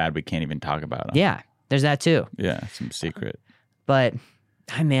so bad we can't even talk about them. Yeah, there's that too. Yeah, some secret. But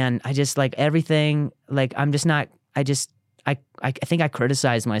I just like everything. Like I'm just not. I think I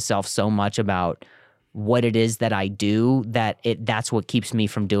criticize myself so much about what it is that I do that's what keeps me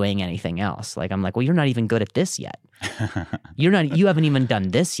from doing anything else. Like I'm like, well, you're not even good at this yet. You haven't even done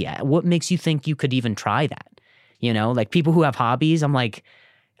this yet. What makes you think you could even try that? You know, like people who have hobbies, I'm like,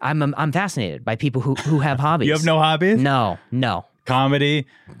 I'm fascinated by people who have hobbies. You have no hobbies? No. Comedy,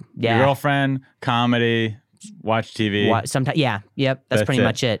 yeah. Your girlfriend, comedy, watch TV. Sometimes, yeah, yep. That's pretty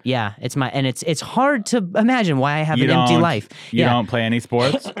much it. Yeah, it's hard to imagine why I have an empty life. You don't play any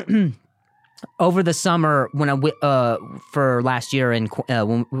sports? Over the summer, when for last year and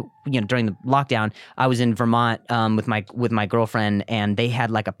during the lockdown, I was in Vermont with my girlfriend, and they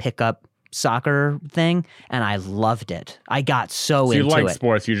had like a pickup soccer thing, and I loved it. I got so into it. You like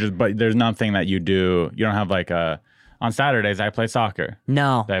sports, but there's nothing that you do. You don't have like on Saturdays I play soccer.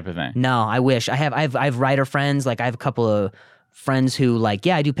 No type of thing. No, I wish I have writer friends. Like I have a couple of friends who like,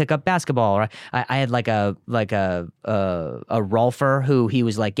 yeah, I do pick up basketball. Or I had like a Rolfer who he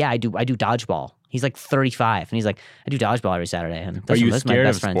was like, yeah, I do dodgeball. He's like 35 and he's like, I do dodgeball every Saturday. And are you scared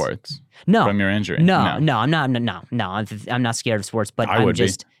of sports? No, from your injury? No, I'm not. No, I'm not scared of sports. But I'm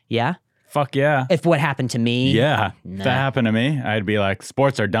just, yeah. Fuck yeah. If what happened to me. Yeah. Nah. If that happened to me, I'd be like,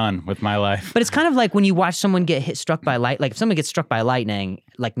 sports are done with my life. But it's kind of like when you watch someone get struck by like if someone gets struck by lightning,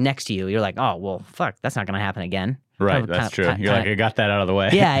 like next to you, you're like, oh well, fuck, that's not gonna happen again. Right, that's true. You're like, I got that out of the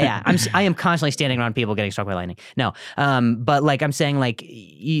way. Yeah. I am constantly standing around people getting struck by lightning. No, but like I'm saying, like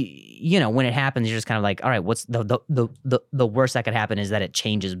you know, when it happens, you're just kind of like, all right, what's the worst that could happen is that it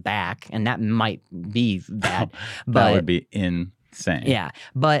changes back, and that might be bad. But That would be insane. yeah,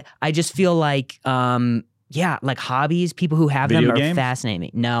 but I just feel like, like hobbies, people who have Video them games? are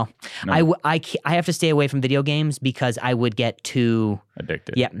fascinating. No, No. I have to stay away from video games because I would get too.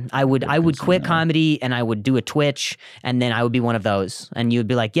 Addicted. Yeah, I would quit consumer. comedy and I would do a Twitch, and then I would be one of those, and you would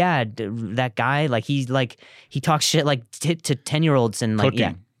be like, yeah, that guy, like he talks shit like to 10-year-olds and like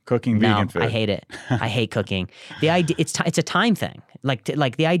Cooking. Cooking no, vegan food. I hate it. I hate cooking. The idea it's a time thing. Like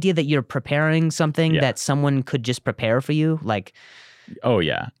the idea that you're preparing something Yeah. that someone could just prepare for you, like. Oh,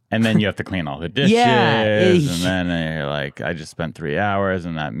 yeah. And then you have to clean all the dishes. Yeah. And then you're like, I just spent 3 hours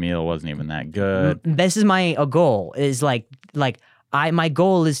and that meal wasn't even that good. This is my goal is like my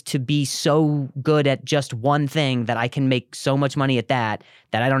goal is to be so good at just one thing that I can make so much money at that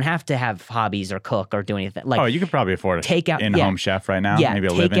I don't have to have hobbies or cook or do anything. Like, Oh, you could probably afford a Takeout, in-home yeah. chef right now. yeah, Maybe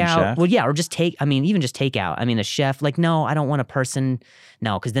a take live-in out. chef. Well, yeah, or just even just take out. I mean, a chef. Like, no, I don't want a person.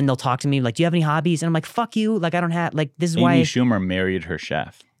 No, because then they'll talk to me like, "Do you have any hobbies?" And I'm like, "Fuck you!" Like, I don't have. Like, this is Amy why. Schumer married her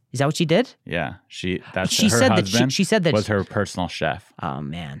chef. Is that what she did? Yeah, that's She her said that husband she said that was her personal chef. Oh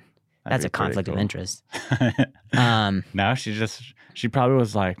man, That'd that's be a pretty conflict of cool. interest. Now she probably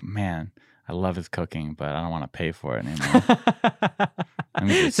was like, man, I love his cooking, but I don't want to pay for it anymore. Let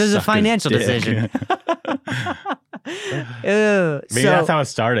me just So it's a suck his financial dick. decision. Maybe that's how it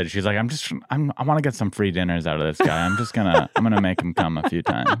started. She's like, I want to get some free dinners out of this guy. I'm gonna make him come a few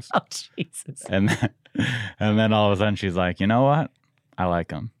times. Oh Jesus! And then all of a sudden she's like, you know what? I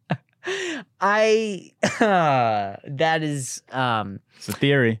like him. That is It's a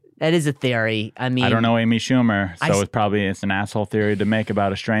theory. that is a theory. I mean, I don't know Amy Schumer, I s- so it's an asshole theory to make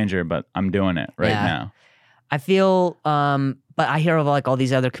about a stranger, but I'm doing it right Yeah. now. I feel, but I hear of like all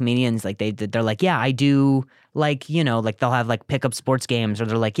these other comedians, like they're like, yeah, I do, like, you know, like they'll have like pickup sports games, or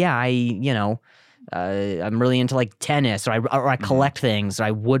they're like, yeah, I'm really into like tennis, or I Mm-hmm. collect things, or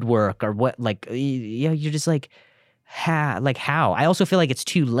I woodwork, or what, like, yeah, you're just like, how? I also feel like it's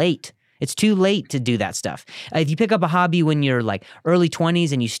too late. It's too late to do that stuff. If you pick up a hobby when you're like early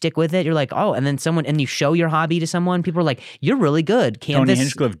 20s and you stick with it, you're like, oh, and then you show your hobby to someone, people are like, you're really good. Tony Canvas.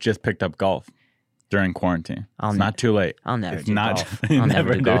 Hinchcliffe just picked up golf during quarantine. It's not too late. I'll never It's do not, golf. you I'll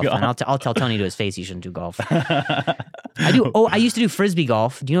never do golf. golf. And I'll tell Tony to his face, you shouldn't do golf. I do. Oh, I used to do frisbee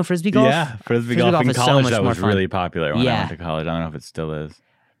golf. Do you know frisbee golf? Yeah, frisbee golf in is so college much that more was fun. really popular when I Yeah. went to college. I don't know if it still is.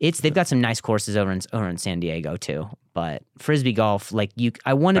 They've got some nice courses over in San Diego too. But frisbee golf, like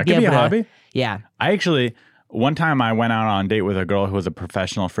I want to That be could be able a to. hobby. Yeah. I actually, one time I went out on a date with a girl who was a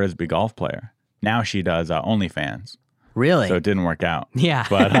professional frisbee golf player. Now she does OnlyFans, Really? so it didn't work out. yeah.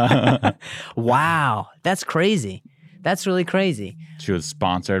 But Wow, that's crazy. That's really crazy. she was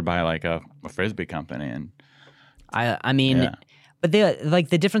sponsored by like a frisbee company, and I mean, Yeah. but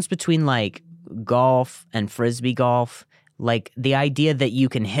the difference between like golf and frisbee golf, like the idea that you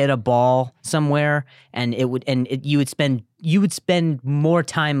can hit a ball somewhere and you would spend more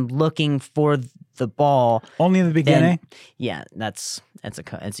time looking for the ball. only in the beginning. Yeah, that's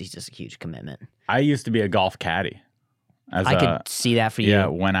just a huge commitment. I used to be a golf caddy. I could see that for you. Yeah,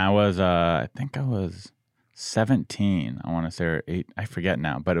 when I was, I think I was 17, I want to say, or 8, I forget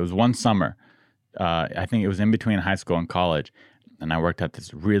now, but it was one summer. I think it was in between high school and college, and I worked at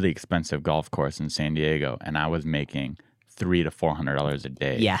this really expensive golf course in San Diego, and I was making $300 to $400 a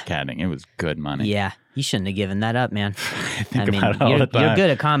day Yeah. caddying. It was good money. Yeah, you shouldn't have given that up, man. I think about it all you're, the time. you're good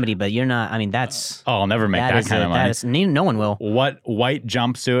at comedy, but you're not. I mean, that's Oh, I'll never make that is kind of money. That is, no one will. What white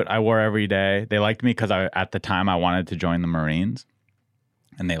jumpsuit I wore every day. They liked me because at the time I wanted to join the Marines,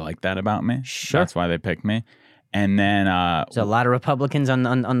 and they liked that about me. Sure. That's why they picked me. And then There's a lot of Republicans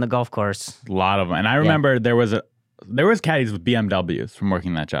on the golf course. a lot of them. And I remember there was caddies with BMWs from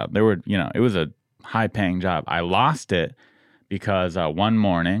working that job. There were, it was a high paying job. I lost it because one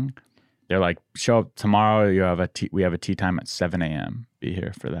morning they're like, show up tomorrow. We have a tea time at 7 a.m. Be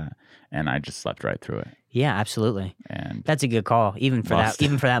here for that. And I just slept right through it. Yeah, absolutely. And That's a good call, even for Lost. that.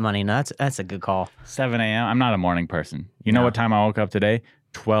 Even for that money, no, that's a good call. 7 a.m. I'm not a morning person. You know No. what time I woke up today?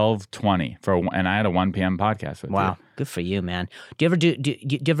 12:20 and I had a 1 p.m. podcast with Wow, good for you, man. Do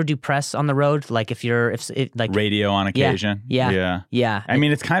you ever do press on the road? Like if like radio on occasion. yeah. I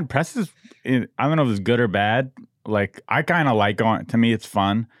mean, it's kind of press is. I don't know if it's good or bad. Like I kind of like going. To me, it's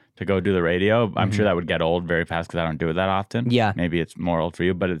fun to go do the radio. I'm sure that would get old very fast because I don't do it that often. Yeah. Maybe it's more old for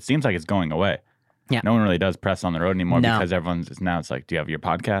you, but it seems like it's going away. Yeah. No one really does press on the road anymore No. because now it's like, do you have your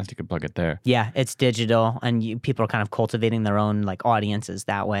podcast? You can plug it there. Yeah, it's digital, and people are kind of cultivating their own like audiences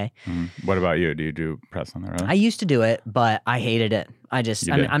that way. What about you? Do you do press on the road? I used to do it, but I hated it.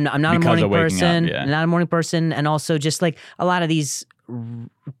 I'm not a Because morning of waking up, person. yeah. Not a morning person, and also just like a lot of these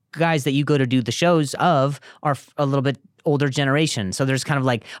guys that you go to do the shows of are a little bit older generation. So there's kind of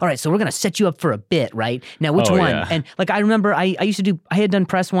like, all right, so we're going to set you up for a bit, right? Now, which Oh, one? yeah. And like, I remember I had done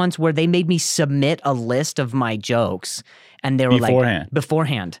press once where they made me submit a list of my jokes, and they were Beforehand? like,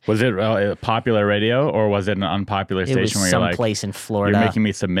 beforehand. Was it a popular radio or was it an unpopular It was station where you're like, someplace in Florida. you're making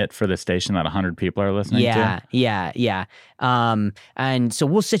me submit for the station that 100 people are listening to? Yeah. And so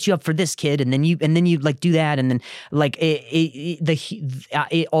we'll set you up for this kid, and then you like do that, and then like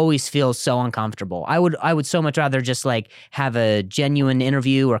it always feels so uncomfortable. I would so much rather just like have a genuine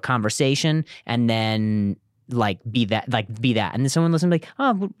interview or conversation, and then like be that, and then someone listen like,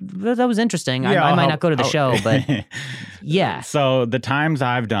 oh, that was interesting. Yeah, I might not go to the show, but yeah. So the times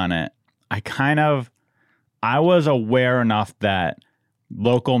I've done it, I was aware enough that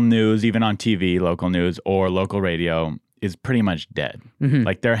local news, even on TV, local news or local radio, is pretty much dead.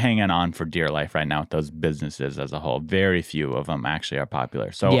 Like they're hanging on for dear life right now with those businesses as a whole. Very few of them actually are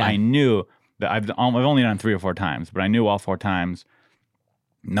popular. So Yeah. I knew that I've only done 3 or 4 times, but I knew all 4 times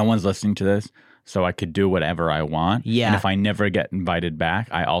no one's listening to this. So I could do whatever I want. Yeah. And if I never get invited back,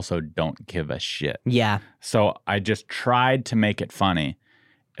 I also don't give a shit. Yeah. So I just tried to make it funny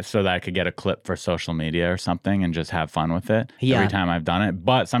so that I could get a clip for social media or something and just have fun with it Yeah. every time I've done it.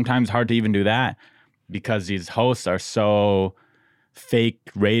 But sometimes hard to even do that because these hosts are so fake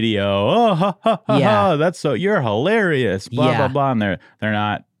radio. Oh, ha, ha, ha, Yeah. ha, that's so, you're hilarious, blah, Yeah. blah, blah. And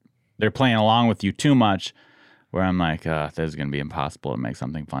they're playing along with you too much where I'm like, this is going to be impossible to make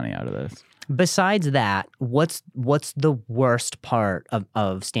something funny out of this. Besides that, what's the worst part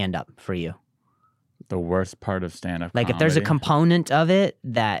of stand up for you? The worst part of stand-up Like if there's a comedy? component of it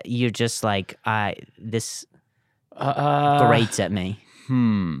that you're just like, this grates at me.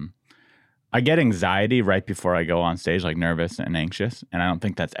 I get anxiety right before I go on stage, like nervous and anxious, and I don't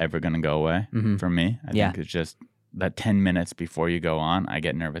think that's ever going to go away for me. I Yeah. think it's just that 10 minutes before you go on, I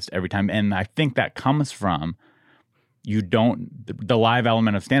get nervous every time. And I think that comes from the live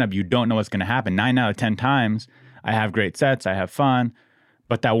element of stand-up, you don't know what's going to happen. 9 out of 10 times, I have great sets, I have fun,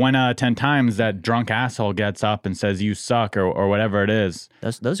 but that 1 out of 10 times that drunk asshole gets up and says, you suck, or whatever it is.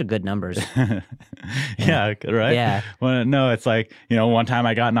 Those are good numbers. Yeah, right? Yeah. Well, no, it's like, one time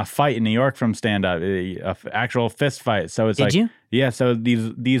I got in a fight in New York from stand-up, a actual fist fight. So it's Did like, you? Yeah, so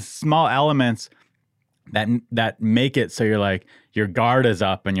these small elements that make it so you're like, your guard is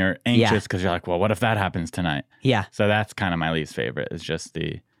up and you're anxious because you're like, well, what if that happens tonight? Yeah. So that's kind of my least favorite. It's just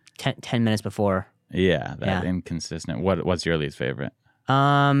the 10 minutes before. that inconsistent. What's your least favorite?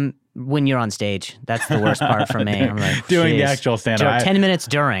 When you're on stage, that's the worst part for me. I'm like, Doing the "Jeez." actual stand-up. 10 minutes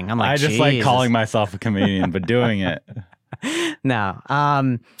during. I'm like, I just like "Jesus." calling myself a comedian, but doing it. No.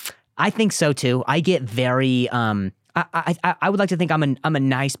 I think so too. I get very I would like to think I'm a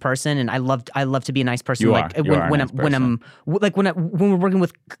nice person, and I love to be a nice person. You like are. You are a nice when we're working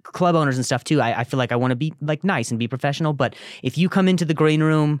with club owners and stuff too. I feel like I want to be like nice and be professional. But if you come into the green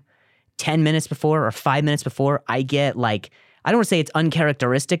room 10 minutes before or 5 minutes before, I get like, I don't want to say it's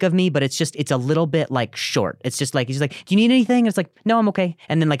uncharacteristic of me, but it's a little bit like short. It's just like, he's like, do you need anything? And it's like, no, I'm okay.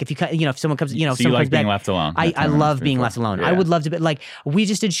 And then like, if if someone comes, So you someone like comes being back, left alone. I love being left alone. I would love to be like, we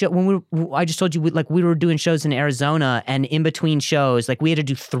just did show when I just told you, we were doing shows in Arizona, and in between shows, like we had to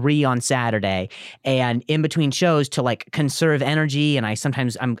do 3 on Saturday, and in between shows to like conserve energy. And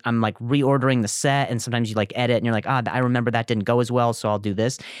sometimes I'm like reordering the set, and sometimes you like edit and you're like, I remember that didn't go as well, so I'll do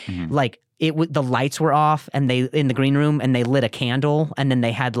this. Like, the lights were off, and they in the green room, and they lit a candle, and then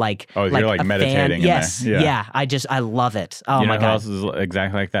they had like you're like a meditating in Yes, there. Yeah. I love it. Oh You my know who god, else is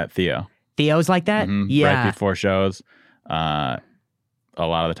exactly like that? Theo. Theo's like that. Yeah, Right before shows, a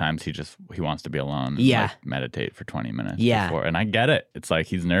lot of the times he wants to be alone. And Yeah. like meditate for 20 minutes. Yeah. Before, and I get it. It's like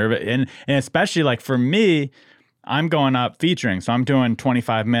he's nervous, and especially like for me, I'm going up featuring, so I'm doing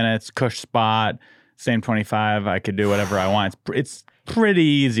 25 minutes, cush spot, same 25. I could do whatever I want. It's pretty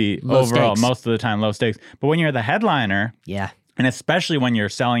easy Low overall. stakes. Most of the time, low stakes. But when you're the headliner, yeah. and especially when you're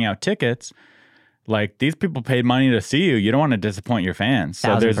selling out tickets, like these people paid money to see you. You don't want to disappoint your fans.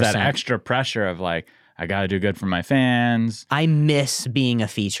 So there's that 1000%. extra pressure of like, I got to do good for my fans. I miss being a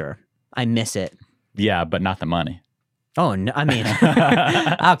feature. I miss it. Yeah, but not the money. Oh, no, I mean,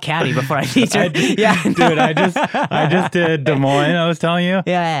 I'll caddy before I feature. Yeah, Dude, I just did Des Moines, I was telling you.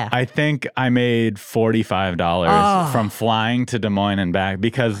 yeah. I think I made $45 Oh. from flying to Des Moines and back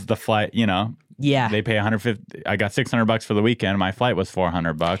because the flight, Yeah. they pay $150. I got $600 for the weekend. My flight was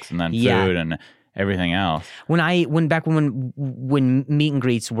 $400 and then Yeah. food and everything else. When meet and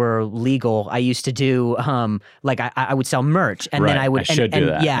greets were legal, I used to do like I would sell merch, and then Right. I would I should do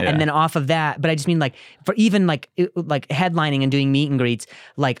that. yeah, Yeah. and then off of that, but I just mean like for even like headlining and doing meet and greets,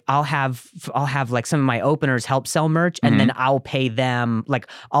 like I'll have like some of my openers help sell merch, and then I'll pay them, like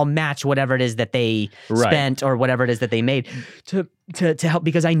I'll match whatever it is that they Right. spent or whatever it is that they made to help,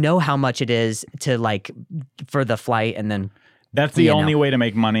 because I know how much it is to like for the flight, and then. That's the You only know. way to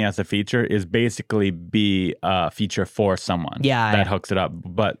make money as a feature is basically be a feature for someone Yeah, that yeah. hooks it up.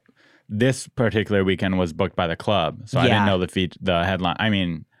 But this particular weekend was booked by the club, so I Yeah. didn't know the headline. I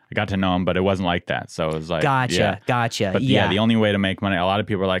mean, I got to know him, but it wasn't like that. So it was like, Gotcha, yeah. gotcha. But yeah, the only way to make money. A lot of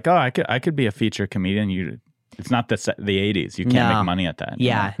people are like, "Oh, I could be a feature comedian." It's not the 80s. You can't No. make money at that. you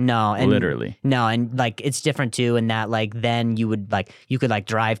Yeah, know? no, and Literally. no, and like it's different too in that like then you could like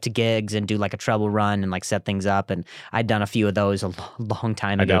drive to gigs and do like a treble run and like set things up, and I'd done a few of those a long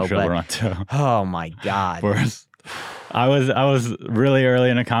time I ago. did Triple but Run too. oh my god, First, I was really early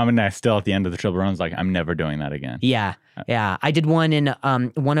in a comedy, and I still at the end of the Triple Run was like, I'm never doing that again. yeah, I did one in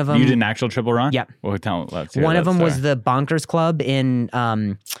one of them. You did an actual Triple Run? Yep. Well, let's hear One of that them was story. the Bonkers Club in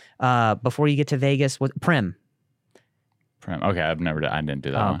before you get to Vegas. Was Prim? Okay, I didn't do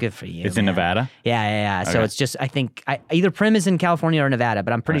that Oh, one. good for you. It's in man. Nevada? Yeah. So Okay. it's just I think either Prim is in California or Nevada,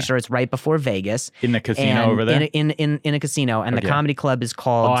 but I'm pretty Right. sure it's right before Vegas. In the casino And over there? in a casino, and Okay. the comedy club is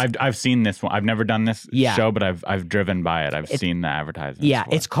called. Oh, I've seen this one. I've never done this Yeah. show, but I've driven by it. I've seen the advertisements. yeah,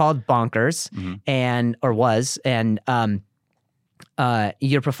 for it's it. called Bonkers, Mhm. and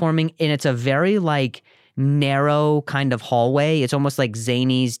you're performing, and it's a very like narrow kind of hallway. It's almost like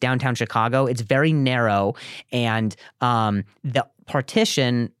Zany's downtown Chicago. It's very narrow, and the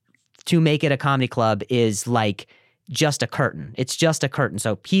partition to make it a comedy club is like just a curtain. It's just a curtain.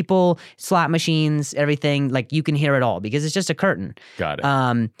 So people, slot machines, everything, like you can hear it all because it's just a curtain. Got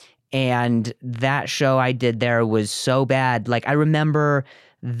it. And that show I did there was so bad. Like I remember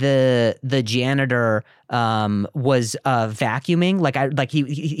the janitor was vacuuming.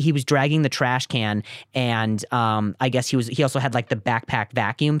 He was dragging the trash can, and I guess he also had like the backpack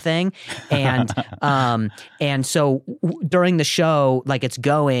vacuum thing, and so during the show, like it's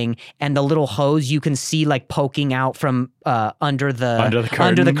going, and the little hose you can see like poking out from under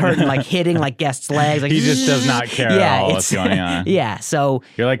the curtain, like hitting like guests' legs. Like He just does not care at all what's it's- going on. Yeah, so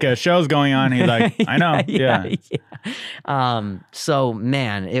You're like, a show's going on. He's like, I know. Yeah. So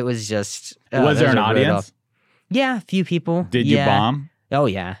man, it was just. Was there those an are brutal. audience? Yeah, a few people. Did you Yeah. bomb? Oh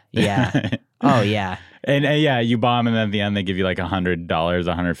yeah, yeah. Oh yeah, And yeah, you bomb, and then at the end they give you like $100,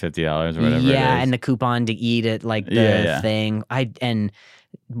 $150 or whatever. yeah, it is. and the coupon to eat at like the Yeah. thing.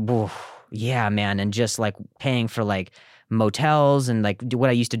 Yeah, man, and just like paying for like motels and like what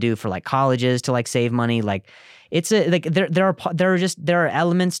I used to do for like colleges to like save money. Like it's there are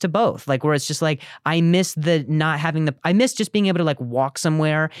elements to both, like where it's just like I miss just being able to like walk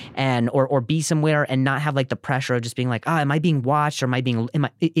somewhere and or be somewhere and not have like the pressure of just being like, am I being watched, or am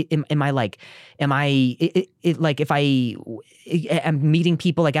if I am meeting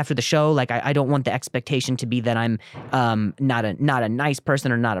people like after the show, like I don't want the expectation to be that I'm not a nice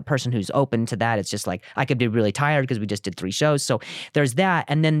person or not a person who's open to that. It's just like I could be really tired because we just did 3 shows. So there's that,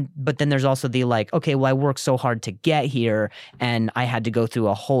 but then there's also the like, okay, well I worked so hard to get here and I had to go through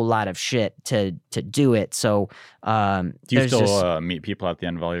a whole lot of shit to do it. So Do you there's still just, meet people at the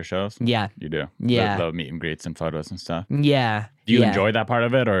end of all your shows? yeah, You do? Yeah. The meet and greets and photos and stuff. yeah. Do you yeah. enjoy that part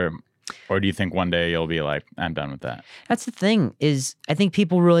of it, or do you think one day you'll be like, I'm done with that? That's the thing, is I think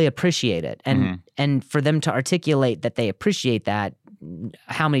people really appreciate it. Mm-hmm. And for them to articulate that they appreciate that,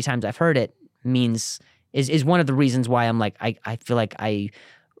 how many times I've heard it is one of the reasons why I'm like, I feel like I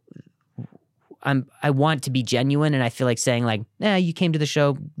want to be genuine, and I feel like saying like, you came to the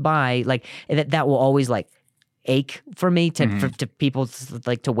show, bye. Like that will always like ache for me to people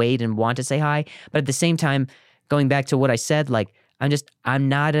like to wait and want to say hi. But at the same time, going back to what I said, like I'm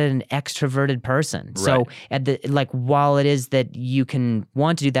not an extroverted person. So while it is that you can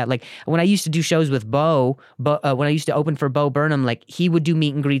want to do that, like when I used to do shows with Bo, when I used to open for Bo Burnham, like he would do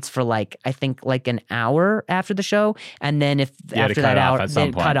meet and greets for like, I think like an hour after the show. And then had to after cut that off hour, at some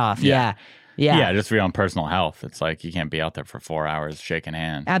then point. cut off. Yeah. Yeah. Just for your own personal health. It's like you can't be out there for 4 hours shaking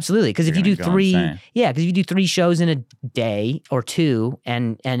hands. Absolutely, because if you You're do gonna go insane. because if you do 3 shows in a day or 2,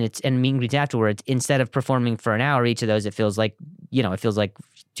 and meet and greets afterwards, instead of performing for an hour each of those, it feels like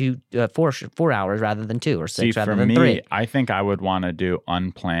 4 hours rather than 2 or 6 See, rather for than me, 3. I think I would want to do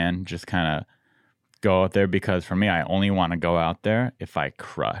unplanned, just kind of go out there, because for me, I only want to go out there if I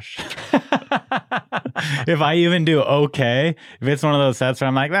crush. If I even do okay, if it's one of those sets where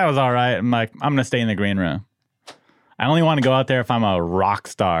I'm like, that was all right, I'm like, I'm going to stay in the green room. I only want to go out there if I'm a rock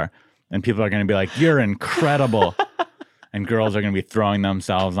star and people are going to be like, you're incredible. And girls are going to be throwing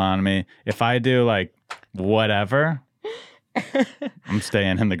themselves on me. If I do like whatever, I'm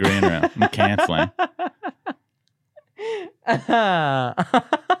staying in the green room. I'm canceling.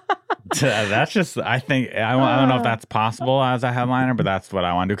 That's just, I think, I don't know if that's possible as a headliner, but that's what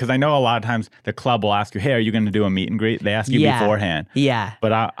I want to do. Because I know a lot of times the club will ask you, hey, are you going to do a meet and greet? They ask you beforehand. Yeah.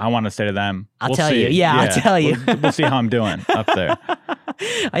 But I want to say to them, I'll tell you. Yeah, I'll tell you. We'll see how I'm doing up there.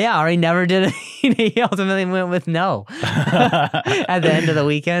 Yeah, Ari never did it. He ultimately went with no at the end of the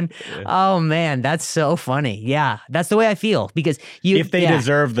weekend. Oh, man, that's so funny. Yeah, that's the way I feel. Because if they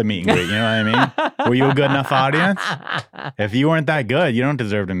deserve the meet and greet, you know what I mean? Were you a good enough audience? If you weren't that good, you don't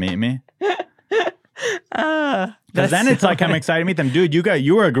deserve to meet me. Because then it's like, I'm excited to meet them. Dude, you're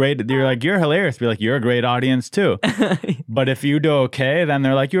hilarious. Be like, you're a great audience too. But if you do okay, then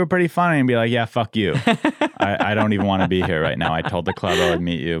they're like, you were pretty funny. And be like, yeah, fuck you. I don't even want to be here right now. I told the club I would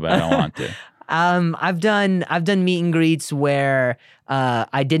meet you, but I don't want to. I've done meet and greets where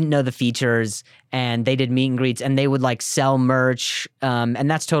I didn't know the features and they did meet and greets and they would like sell merch,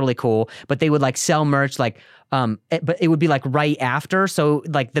 and that's totally cool. But they would like sell merch like but it would be like right after. So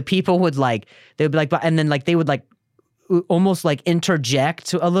like the people would like, they would be like, and then like they would like almost like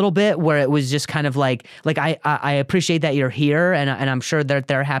interject a little bit where it was just kind of like I appreciate that you're here and I'm sure that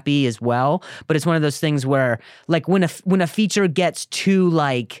they're happy as well. But it's one of those things where like when a feature gets too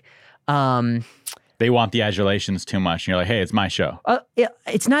like, they want the adulations too much. And you're like, hey, it's my show.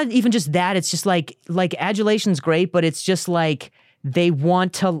 It's not even just that. It's just like adulation's great, but it's just like, they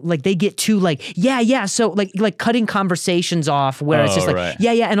want to like they get too like yeah so like cutting conversations off where it's just like right.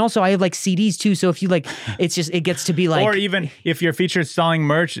 yeah and also I have like CDs too, so if you like it's just it gets to be like, or even if your feature's selling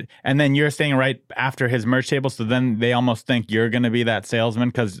merch and then you're staying right after his merch table, so then they almost think you're gonna be that salesman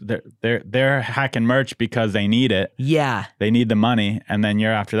because they're hacking merch because they need it. Yeah, they need the money, and then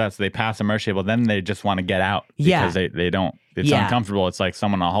you're after that, so they pass a merch table, then they just want to get out because they don't, it's uncomfortable. It's like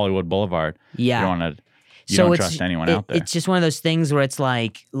someone on Hollywood Boulevard. You don't want to. You don't trust anyone out there. It's just one of those things where it's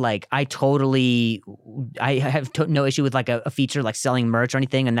like I have no issue with like a feature like selling merch or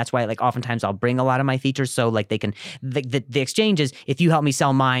anything, and that's why like oftentimes I'll bring a lot of my features so like they can the exchange is, if you help me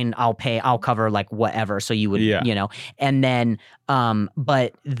sell mine, I'll cover like whatever. So you would you know, and then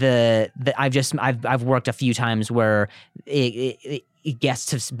but I've worked a few times where guests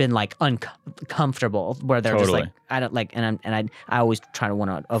have been like uncomfortable where they're just like, I don't like, and I always try to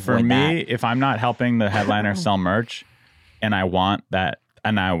want to avoid that. For me, if I'm not helping the headliner sell merch and I want that,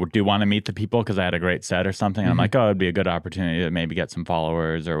 and I do want to meet the people because I had a great set or something, I'm like, oh, it'd be a good opportunity to maybe get some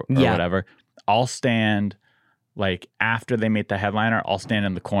followers or whatever. I'll stand like after they meet the headliner, I'll stand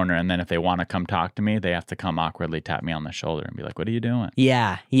in the corner, and then if they want to come talk to me, they have to come awkwardly tap me on the shoulder and be like, "What are you doing?"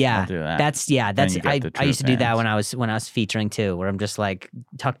 Yeah. I'll do that. That's I used to do that when I was featuring too, where I'm just like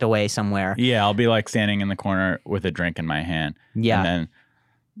tucked away somewhere. Yeah, I'll be like standing in the corner with a drink in my hand. Yeah, and then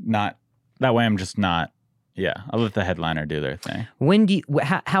not that way. I'm just not. Yeah, I'll let the headliner do their thing.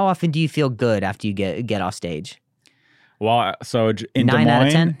 How often do you feel good after you get off stage? Well, so in 9 out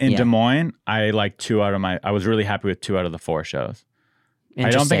of 10? Des Moines, I like I was really happy with 2 out of the 4 shows. I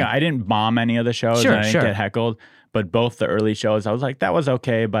don't think I didn't bomb any of the shows. Sure, I didn't get heckled, but both the early shows, I was like, that was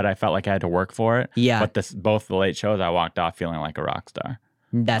okay, but I felt like I had to work for it. Yeah. But both the late shows, I walked off feeling like a rock star.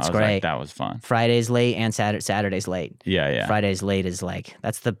 That's great. Like, that was fun. Friday's late and Saturday's late. Yeah. Friday's late is like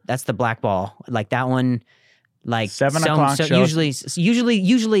that's the black ball. Like that one. Like 7 o'clock shows.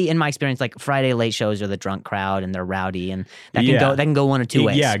 Usually in my experience, like Friday late shows are the drunk crowd and they're rowdy, and that can go one of two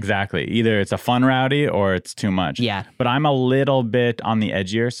ways. Yeah, exactly. Either it's a fun rowdy or it's too much. Yeah. But I'm a little bit on the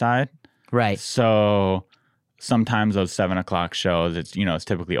edgier side. Right. So sometimes those 7 o'clock shows, it's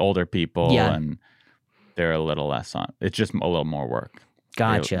typically older people and they're a little less on. It's just a little more work.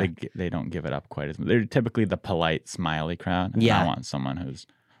 Gotcha. They don't give it up quite as much. They're typically the polite, smiley crowd. And I want someone who's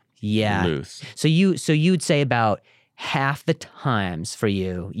loose. So you'd say about half the times for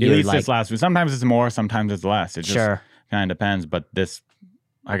you, at least this last week. Sometimes it's more, sometimes it's less. It just kind of depends. But this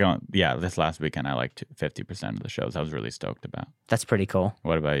last weekend I liked 50% of the shows. I was really stoked about. That's pretty cool.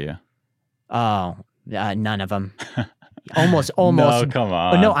 What about you? Oh, none of them. Almost. No, come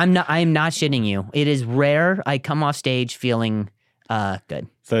on. No, I'm not shitting you. It is rare I come off stage feeling good.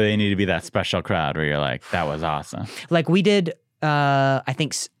 So they need to be that special crowd where you're like, that was awesome. Like we did. I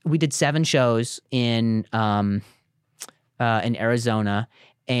think we did 7 shows in Arizona,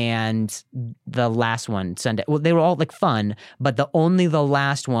 and the last one, Sunday. Well, they were all like fun, but the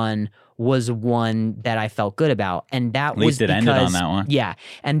last one was one that I felt good about, and that was least it ended on that one. Yeah,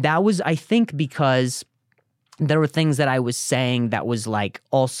 and that was, I think, because there were things that I was saying that was like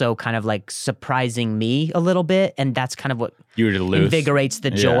also kind of like surprising me a little bit, and that's kind of what You were loose. invigorates the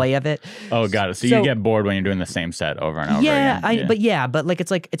joy of it. Oh, got it. So you get bored when you're doing the same set over and over again. But like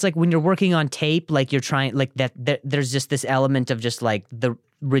it's like when you're working on tape, like you're trying like that. There's just this element of just like the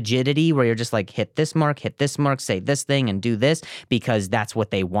rigidity where you're just like hit this mark, say this thing, and do this because that's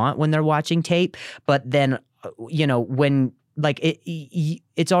what they want when they're watching tape. But then when like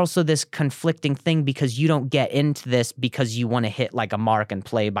it's also this conflicting thing because you don't get into this because you want to hit like a mark and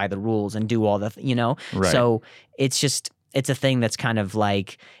play by the rules and do all the Right. So it's a thing that's kind of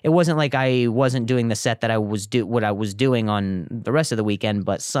like, it wasn't like I wasn't doing the set that I was what I was doing on the rest of the weekend,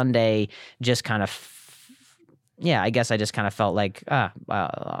 but Sunday just kind of I guess I just kind of felt like that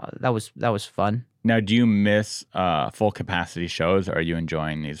was fun. Now, do you miss full capacity shows, or are you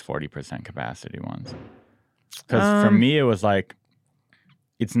enjoying these 40% capacity ones? Because for me, it was like,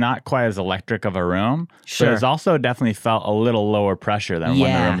 it's not quite as electric of a room, Sure. but it's also definitely felt a little lower pressure than when the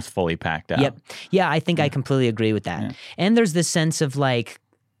Yeah. room's fully packed out. Yep. Yeah, I think I completely agree with that. Yeah. And there's this sense of like,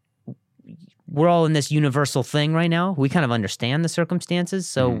 we're all in this universal thing right now. We kind of understand the circumstances,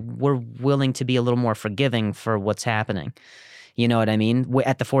 so we're willing to be a little more forgiving for what's happening. You know what I mean?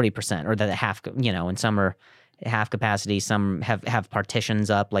 At the 40% or the half, and some are half capacity, some have partitions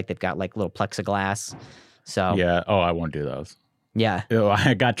up, like they've got like little plexiglass. So Yeah. Oh, I won't do those. yeah. Ew,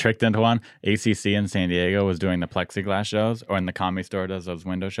 I got tricked into one. ACC in San Diego was doing the plexiglass shows, or in the Comedy Store does those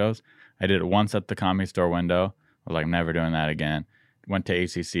window shows. I did it once at the Comedy Store window. I was like, never doing that again. Went to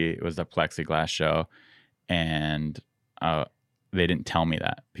ACC. It was a plexiglass show, and they didn't tell me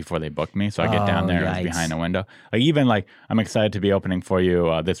that before they booked me. So I get down there and yikes. it's behind the window. Like even like I'm excited to be opening for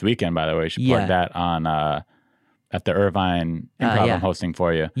you this weekend. By the way, you should plug that on at the Irvine Improv. yeah. I'm hosting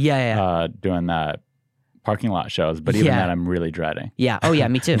for you. Yeah. Doing that parking lot shows, but even that I'm really dreading. Yeah. Oh yeah,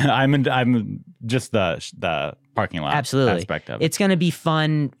 me too. I'm just the parking lot Absolutely. aspect of it. It's going to be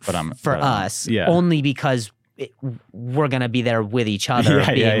fun But I'm- for but I'm- us, yeah. only because we're going to be there with each other.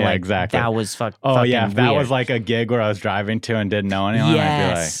 Yeah, being yeah, like, exactly. That was fucking Oh yeah, if that weird. was like a gig where I was driving to and didn't know anyone,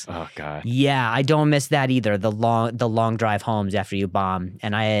 Yes. I'd be like, oh god. Yeah, I don't miss that either. The long drive homes after you bomb,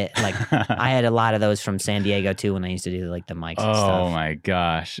 and I had a lot of those from San Diego too when I used to do like the mics and Oh stuff. my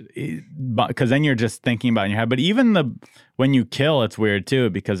gosh, because then you're just thinking about it in your head. But even when you kill, it's weird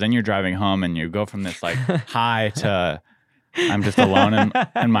too, because then you're driving home and you go from this like high to I'm just alone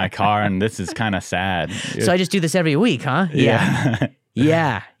in my car, and this is kind of sad. So I just do this every week, huh? Yeah.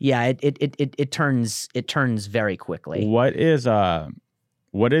 Yeah. It turns very quickly. What is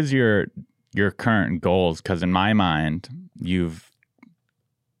your current goals? Because in my mind, you're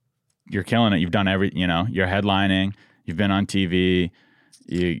killing it. You've done you're headlining. You've been on TV.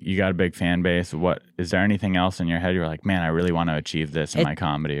 You got a big fan base. What is there anything else in your head? You're like, man, I really want to achieve this in my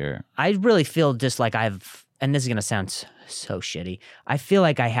comedy. Or I really feel just like and this is gonna sound so shitty. I feel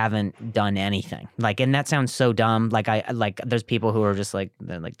like I haven't done anything. Like, and that sounds so dumb. Like there's people who are just like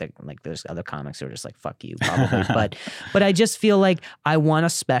there's other comics who are just like fuck you probably. but I just feel like I want a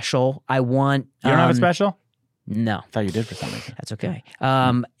special. I want you don't have a special? No, I thought you did for some reason. that's okay.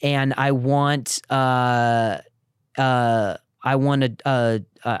 And I want I want a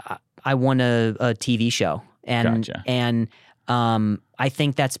TV show. And Gotcha. and I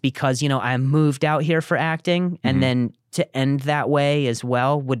think that's because I moved out here for acting, and then to end that way as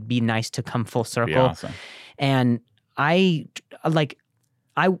well would be nice to come full circle. Be awesome. And I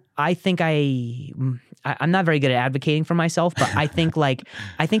think I'm not very good at advocating for myself, but I think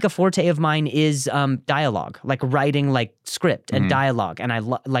a forte of mine is dialogue, like writing like script and dialogue, and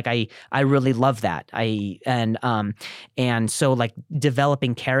I really love that. And so like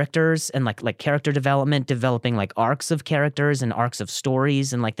developing characters and like character development, developing like arcs of characters and arcs of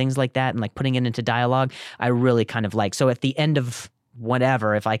stories and like things like that, and like putting it into dialogue. I really kind of like. So at the end of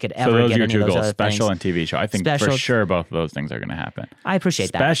whatever, if I could ever So those get are your any two of those goals, other special things. and TV show. I think Special- for sure both of those things are going to happen. I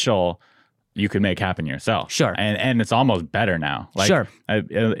appreciate that. Special, you could make happen yourself. Sure. And it's almost better now. Like, Sure.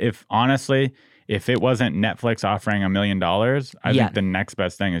 If honestly, if it wasn't Netflix offering $1 million, I think the next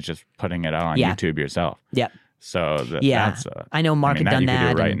best thing is just putting it out on Yeah. YouTube yourself. Yep. So Yeah, that's I know Mark had that done you could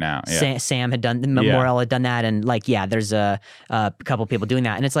that. do right and now. Yeah. Sam had done, Memorial had done that, and like, there's a couple people doing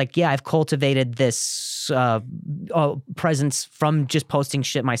that, and it's like, I've cultivated this presence from just posting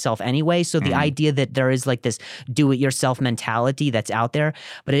shit myself anyway. So the idea that there is like this do-it-yourself mentality that's out there,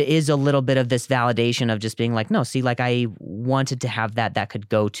 but it is a little bit of this validation of just being like, no, see, like I wanted to have that could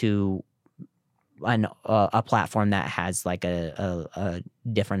go to a platform that has like a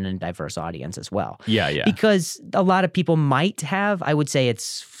different and diverse audience as well. Yeah. Because a lot of people might have, I would say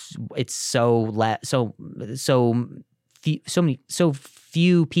it's so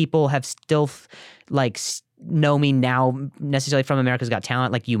few people have still know me now necessarily from America's Got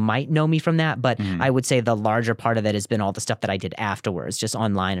Talent. Like, you might know me from that, but I would say the larger part of it has been all the stuff that I did afterwards, just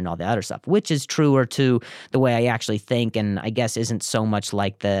online and all the other stuff, which is truer to the way I actually think, and I guess isn't so much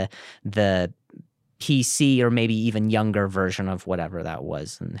like the PC or maybe even younger version of whatever that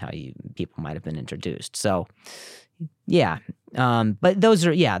was and how people might have been introduced. So yeah. But those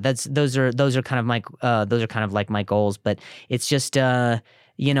are kind of like my goals, but it's just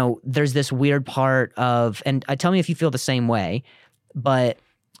there's this weird part of, and tell me if you feel the same way, but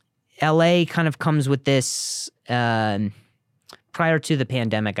LA kind of comes with this prior to the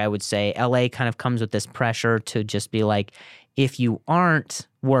pandemic, I would say LA kind of comes with this pressure to just be like, if you aren't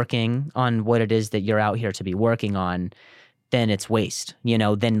working on what it is that you're out here to be working on, then it's waste,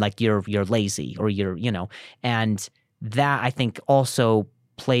 then like you're lazy or and that I think also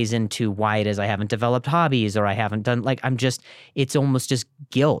plays into why it is I haven't developed hobbies or I haven't done it's almost just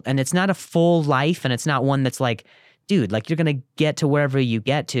guilt, and it's not a full life, and it's not one that's like, dude, like you're going to get to wherever you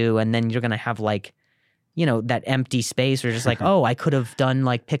get to, and then you're going to have that empty space where you're just like, oh, I could have done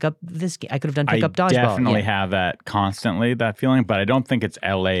pickup dodgeball. I definitely have that constantly, that feeling, but I don't think it's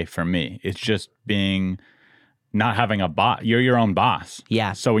LA for me. It's just not having a boss. You're your own boss.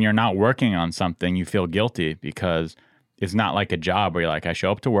 Yeah. So when you're not working on something, you feel guilty because it's not like a job where you're like, I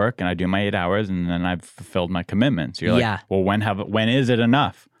show up to work and I do my 8 hours and then I've fulfilled my commitments. You're like, well, when is it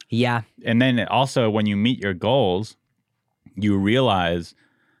enough? Yeah. And then also when you meet your goals, you realize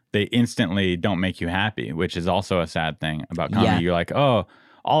they instantly don't make you happy, which is also a sad thing about comedy. Yeah. You're like, oh,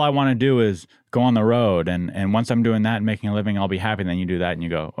 all I want to do is go on the road, and once I'm doing that and making a living, I'll be happy. And then you do that, and you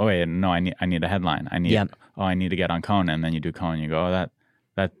go, oh wait, no, I need a headline. I need to get on Conan. And then you do Conan. You go, oh, that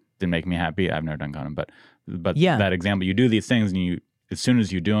didn't make me happy. I've never done Conan, but that example, you do these things, and as soon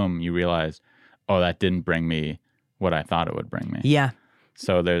as you do them, you realize, oh, that didn't bring me what I thought it would bring me. Yeah.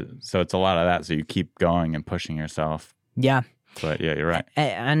 So it's a lot of that. So you keep going and pushing yourself. Yeah. But yeah, you're right.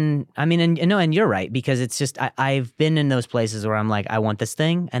 And I mean, and you're right, because it's just, I've been in those places where I'm like, I want this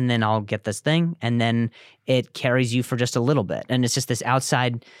thing, and then I'll get this thing, and then it carries you for just a little bit. And it's just this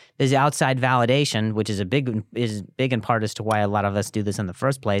outside validation, which is big in part as to why a lot of us do this in the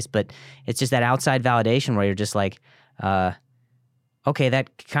first place. But it's just that outside validation where you're just like, okay,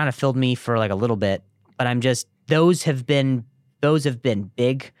 that kind of filled me for like a little bit, but those have been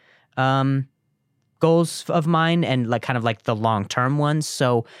big, goals of mine, and like kind of like the long-term ones.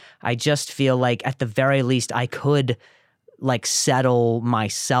 So I just feel like at the very least I could like settle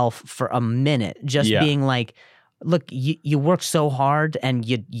myself for a minute, just being like, look, you work so hard and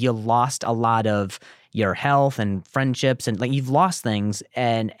you lost a lot of your health and friendships, and like you've lost things,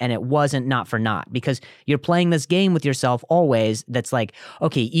 and it wasn't not for naught, because you're playing this game with yourself always that's like,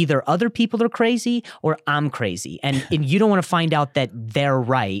 okay, either other people are crazy or I'm crazy, and you don't want to find out that they're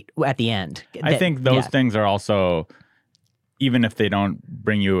right at the end. I think those things are also, even if they don't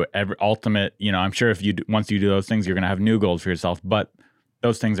bring you every ultimate, I'm sure if once you do those things, you're going to have new goals for yourself, but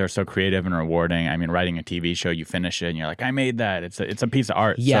those things are so creative and rewarding. I mean, writing a TV show, you finish it and you're like, I made that. It's a piece of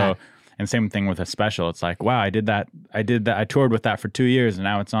art. Yeah. So, and same thing with a special. It's like, wow, I did that. I toured with that for 2 years, and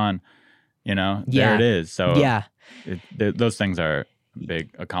now it's on, there it is. So those things are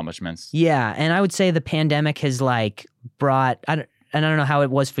big accomplishments. Yeah. And I would say the pandemic has like brought, and I don't know how it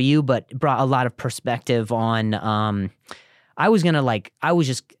was for you, but brought a lot of perspective on,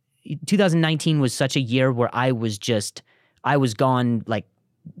 2019 was such a year where I was gone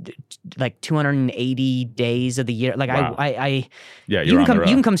like 280 days of the year. Like wow. You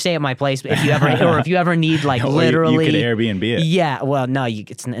can come stay at my place if you ever or if you ever need like literally. You could Airbnb it. Yeah, well, no,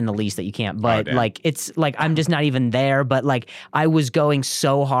 it's in the lease that you can't. But it's like I'm just not even there. But like I was going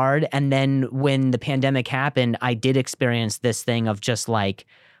so hard, and then when the pandemic happened, I did experience this thing of just like,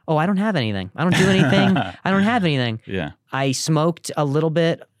 oh, I don't have anything. I don't do anything. I don't have anything. Yeah. I smoked a little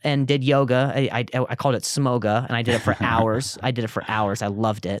bit and did yoga. I called it smoga, and I did it for hours. I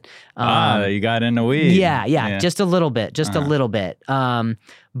loved it. You got into weed. Yeah. Just a little bit. A little bit. Of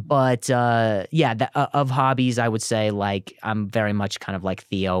hobbies, I would say like I'm very much kind of like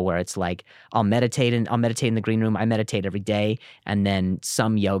Theo, where it's like I'll meditate in the green room. I meditate every day, and then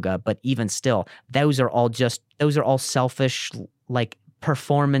some yoga. But even still, those are all selfish like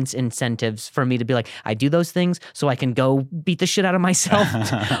performance incentives for me to be like, I do those things so I can go beat the shit out of myself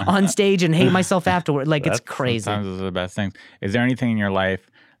on stage and hate myself afterward. Like, it's crazy. Sometimes those are the best things. Is there anything in your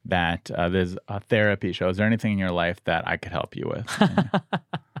life that there's a therapy show? Is there anything in your life that I could help you with?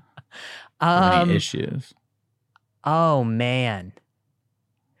 Any issues? Oh man.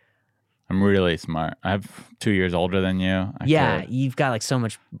 I'm really smart. I'm 2 years older than you. You've got like so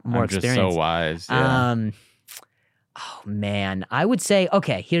much more I'm just experience. so wise. Yeah. Oh man, I would say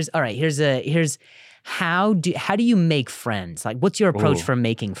okay. Here's how do you make friends? Like, what's your approach Ooh. for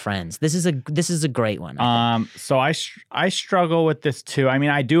making friends? This is a great one. I think. So I struggle with this too. I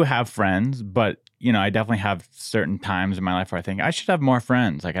mean, I do have friends, but I definitely have certain times in my life where I think I should have more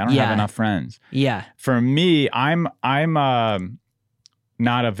friends. Like I don't have enough friends. Yeah. For me, I'm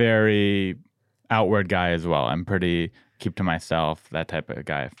not a very outward guy as well. I'm pretty keep to myself, that type of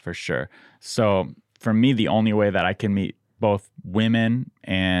guy for sure. So for me, the only way that I can meet both women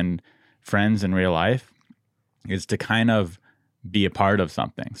and friends in real life is to kind of be a part of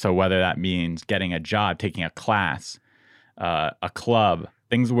something. So whether that means getting a job, taking a class, a club,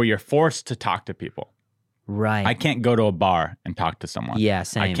 things where you're forced to talk to people. Right. I can't go to a bar and talk to someone. Yeah,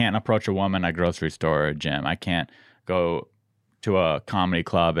 same. I can't approach a woman at a grocery store or a gym. I can't go to a comedy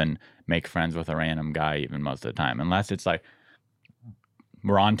club and make friends with a random guy even most of the time. Unless it's like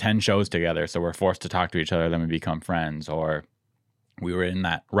we're on 10 shows together, so we're forced to talk to each other, then we become friends. Or we were in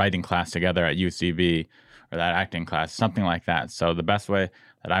that writing class together at UCB or that acting class, something like that. So the best way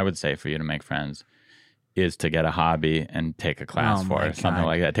that I would say for you to make friends is to get a hobby and take a class for it, something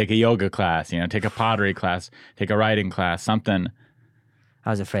like that. Take a yoga class, take a pottery class, take a writing class, something.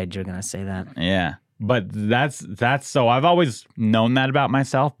 I was afraid you were going to say that. Yeah. But that's so I've always known that about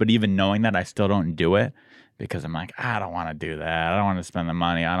myself, but even knowing that I still don't do it because I'm like, I don't want to do that. I don't want to spend the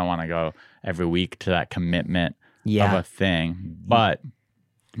money. I don't want to go every week to that commitment of a thing. But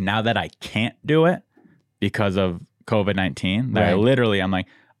now that I can't do it because of COVID-19, that I'm like,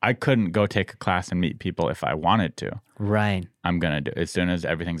 I couldn't go take a class and meet people if I wanted to. Right. I'm going to do as soon as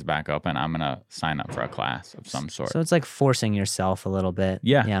everything's back open, I'm going to sign up for a class of some sort. So it's like forcing yourself a little bit.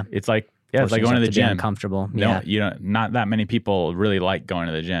 Yeah. Yeah. It's like it's like going to the be gym. Uncomfortable. No, not that many people really like going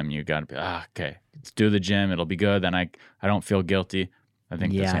to the gym. You got to be okay. Let's do the gym. It'll be good. Then I don't feel guilty. I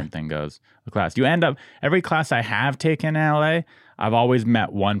think the same thing goes with class. You end up every class I have taken in LA, I've always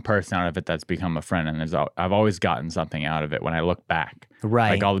met one person out of it that's become a friend, and I've always gotten something out of it when I look back.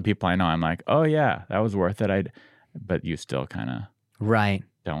 Right. Like all the people I know, I'm like, oh yeah, that was worth it. But you still kind of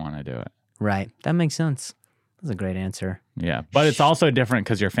don't want to do it. Right. That makes sense. That's a great answer. Yeah, but it's also different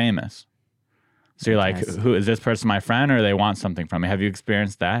because you're famous. So you're like, who is this person my friend, or they want something from me? Have you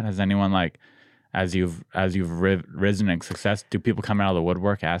experienced that? Has anyone like, as you've risen in success, do people come out of the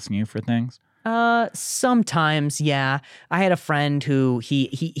woodwork asking you for things? Sometimes, yeah. I had a friend who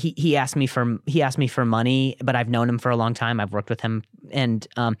he asked me for money, but I've known him for a long time. I've worked with him, and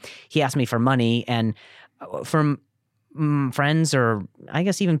he asked me for money, and from friends, or I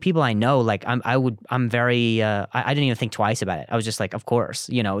guess even people I know, like I didn't even think twice about it. I was just like, of course,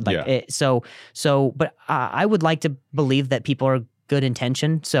 but I would like to believe that people are good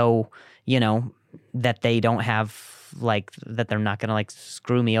intention. So, that they don't have that they're not going to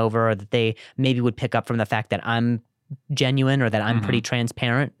screw me over, or that they maybe would pick up from the fact that I'm genuine or that I'm pretty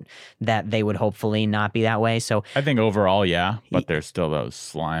transparent, that they would hopefully not be that way. So I think overall, yeah, but there's still those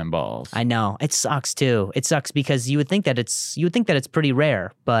slime balls. I know. It sucks too. It sucks because you would think that it's pretty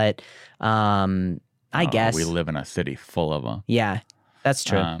rare, but I guess we live in a city full of them. Yeah, that's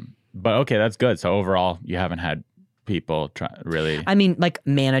true. But okay, that's good. So overall, you haven't had people really. I mean, like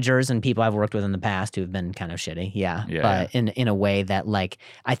managers and people I've worked with in the past who've been kind of shitty. Yeah. But in a way that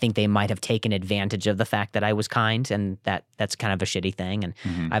I think they might have taken advantage of the fact that I was kind, and that's kind of a shitty thing. And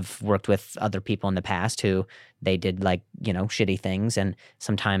I've worked with other people in the past who they did shitty things, and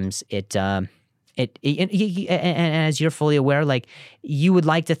sometimes and as you're fully aware, you would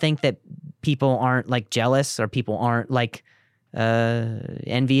like to think that people aren't jealous, or people aren't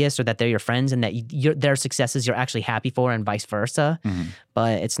envious, or that they're your friends and that their successes you're actually happy for, and vice versa.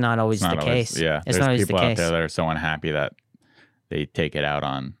 But it's not always the case. Yeah, it's there's not always people the out case. there that are so unhappy that they take it out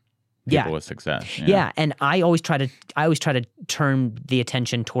on people with success. Yeah, and I always try to turn the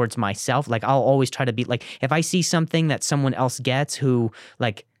attention towards myself. I'll always try to be if I see something that someone else gets who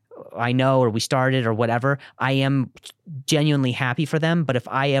I know, or we started, or whatever, I am genuinely happy for them. But if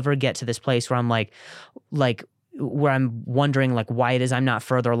I ever get to this place where I'm where I'm wondering why it is I'm not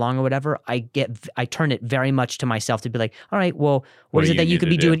further along or whatever, I turn it very much to myself to be like, all right, well, what is it that you could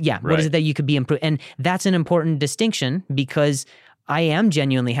be doing? Yeah, what is it that you could be improving? And that's an important distinction, because I am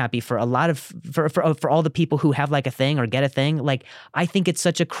genuinely happy for a lot of for all the people who have a thing or get a thing. I think it's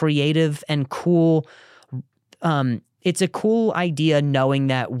such a creative and cool it's a cool idea knowing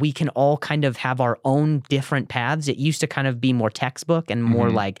that we can all kind of have our own different paths. It used to kind of be more textbook and more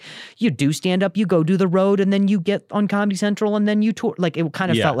like you do stand up, you go do the road, and then you get on Comedy Central and then you tour. Like it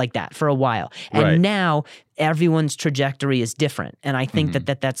kind of felt like that for a while. And Right. now everyone's trajectory is different. And I think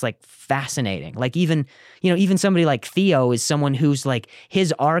that's like fascinating. Like even somebody like Theo is someone who's like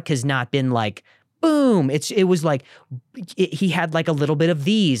his arc has not been like boom. It was like he had like a little bit of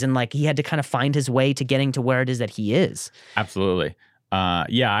these, and like he had to kind of find his way to getting to where it is that he is. Absolutely.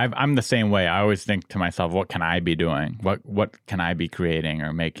 I'm the same way. I always think to myself, what can I be doing? What can I be creating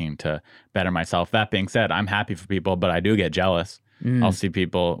or making to better myself? That being said, I'm happy for people, but I do get jealous. I'll see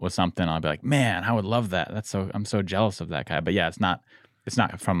people with something, I'll be like, man, I would love that. I'm so jealous of that guy. But yeah, it's not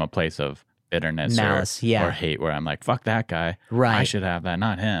from a place of bitterness Malice, or hate where I'm like, fuck that guy. Right. I should have that,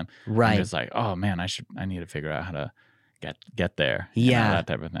 not him. Right. I'm just like, oh man, I need to figure out how to get there. Yeah. That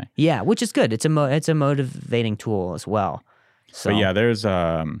type of thing. Yeah, which is good. It's a motivating tool as well. So But yeah, there's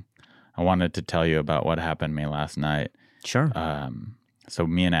I wanted to tell you about what happened to me last night. sure. So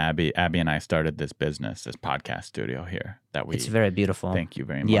me and Abby and I started this business, this podcast studio here that we It's very beautiful. Thank you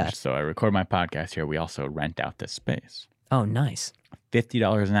very much. Yes. So I record my podcast here. We also rent out this space. Oh, nice.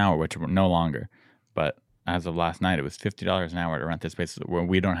 $50 an hour, which we're no longer. But as of last night, it was $50 an hour to rent this space where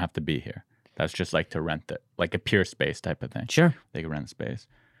we don't have to be here. That's just like to rent it, like a pure space type of thing. Sure. They can rent space.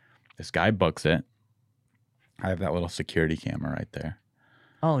 This guy books it. I have that little security camera right there.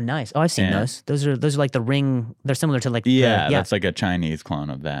 Oh, nice. Oh, I've seen Yeah. those. Those are like the Ring. They're similar to like Yeah, the, that's like a Chinese clone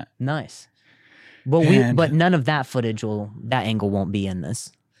of that. nice. Well, but none of that footage that angle won't be in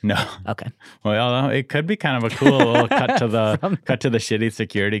this. No. Okay. Well, it could be kind of a cool little cut to the shitty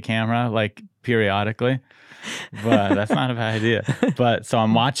security camera, like periodically, but that's not a bad idea. But so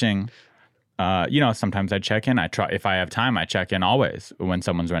I'm watching. Sometimes I check in. I try if I have time. I check in always when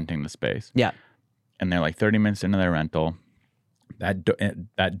someone's renting the space, Yeah. and they're like 30 minutes into their rental.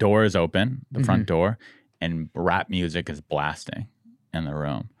 That door is open, the front door, and rap music is blasting in the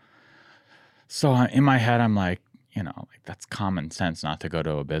room. So in my head, I'm like, that's common sense not to go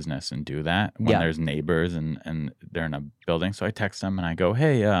to a business and do that when there's neighbors and they're in a building. So I text them and I go,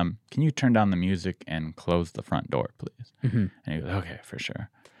 hey, can you turn down the music and close the front door, please? And he goes, okay, for sure.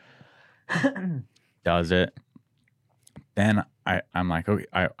 Does it. Then I'm like, okay,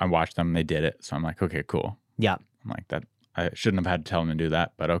 I watched them. They did it. So I'm like, okay, cool. Yeah. I'm like, that I shouldn't have had to tell them to do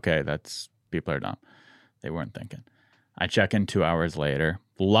that, but okay, people are dumb. They weren't thinking. I check in 2 hours later.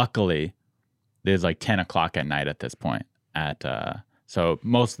 Luckily, there's like 10 o'clock at night at this point. So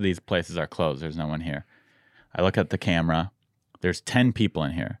most of these places are closed. There's no one here. I look at the camera. There's 10 people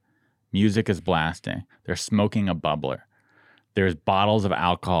in here. Music is blasting. They're smoking a bubbler. There's bottles of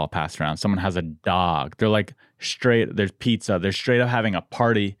alcohol passed around. Someone has a dog. They're like there's pizza. They're straight up having a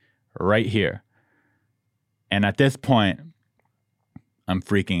party right here. And at this point, I'm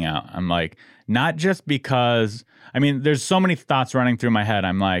freaking out. I'm like, not just because, there's so many thoughts running through my head.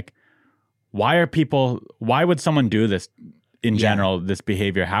 I'm like, why would someone do this in general, this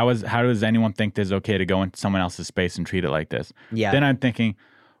behavior? How does anyone think this is okay to go into someone else's space and treat it like this? Yeah. Then I'm thinking,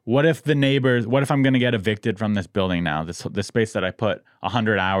 what if I'm going to get evicted from this building now, this space that I put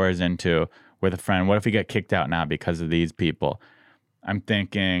 100 hours into with a friend? What if we get kicked out now because of these people? I'm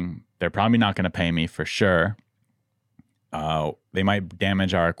thinking they're probably not going to pay me for sure. They might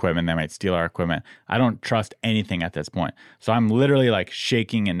damage our equipment. They might steal our equipment. I don't trust anything at this point. So I'm literally like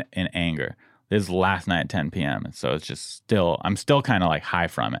shaking in anger. This is last night at 10 p.m. And so it's just I'm still kind of like high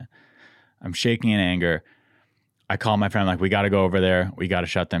from it. I'm shaking in anger. I call my friend, like, we got to go over there. We got to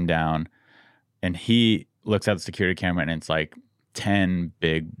shut them down. And he looks at the security camera and it's like 10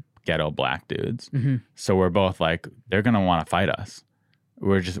 big ghetto black dudes. Mm-hmm. So we're both like, they're going to want to fight us.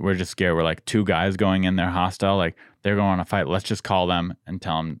 We're just scared. We're like two guys going in there hostile. Like, they're going to want to fight. Let's just call them and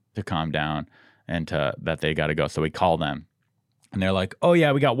tell them to calm down and that they got to go. So we call them and they're like, oh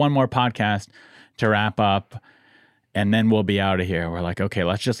yeah, we got one more podcast to wrap up and then we'll be out of here. We're like, okay,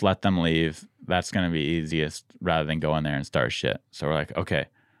 let's just let them leave. That's going to be easiest rather than go in there and start shit. So we're like, okay,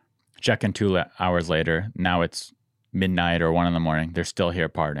 check in 2 hours later. Now it's midnight or 1 a.m. They're still here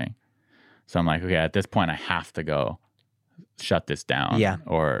partying. So I'm like, okay, at this point I have to go shut this down. Yeah.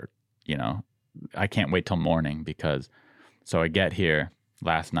 Or, I can't wait till morning so I get here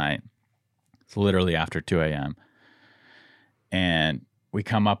last night. It's literally after 2 a.m. And we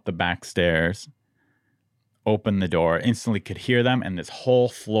come up the back stairs, open the door, instantly could hear them. And this whole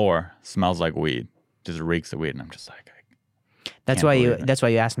floor smells like weed, just reeks of weed. And I'm just like, That's why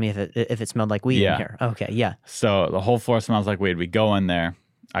you asked me if it smelled like weed in here. Okay. Yeah. So the whole floor smells like weed. We go in there.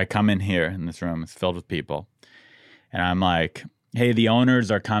 I come in here in this room. It's filled with people. And I'm like, hey, the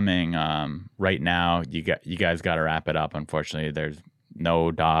owners are coming right now. You guys got to wrap it up. Unfortunately, there's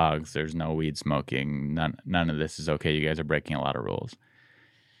no dogs. There's no weed smoking. None of this is okay. You guys are breaking a lot of rules.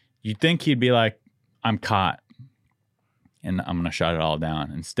 You'd think he'd be like, I'm caught, and I'm gonna shut it all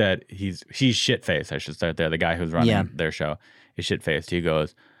down. Instead, he's shit-faced. I should start there. The guy who's running their show is shit-faced. He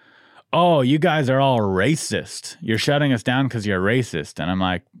goes, oh, you guys are all racist. You're shutting us down because you're racist. And I'm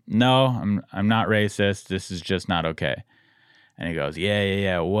like, no, I'm not racist. This is just not okay. And he goes,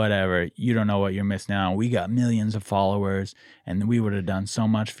 yeah, whatever. You don't know what you're missing out on. We got millions of followers, and we would have done so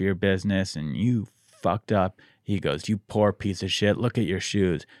much for your business, and you fucked up. He goes, you poor piece of shit. Look at your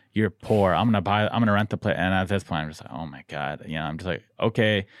shoes. You're poor. I'm gonna rent the place. And at this point, I'm just like, oh my God. You know, I'm just like,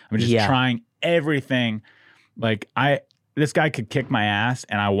 okay. I'm just trying everything. Like this guy could kick my ass,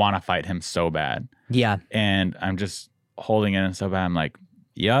 and I want to fight him so bad. Yeah. And I'm just holding it in so bad. I'm like,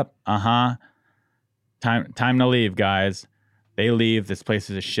 yep, time to leave, guys. They leave. This place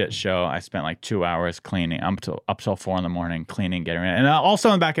is a shit show. I spent like 2 hours cleaning. I'm up till 4 a.m, cleaning, getting ready. And also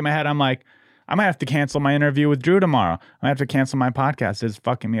in the back of my head, I'm like, I might have to cancel my interview with Drew tomorrow. I might have to cancel my podcast. It's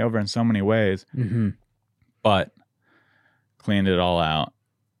fucking me over in so many ways. Mm-hmm. But cleaned it all out.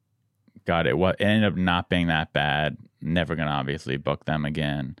 Got it. What ended up not being that bad. Never gonna obviously book them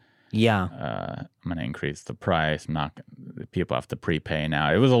again. Yeah. I'm gonna increase the price. People have to prepay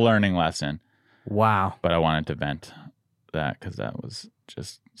now. It was a learning lesson. Wow. But I wanted to vent that because that was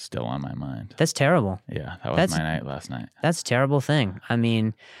just still on my mind. That's terrible. Yeah, that was my night last night. That's a terrible thing. I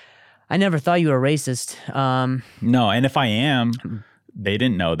mean, I never thought you were racist. No, and if I am, they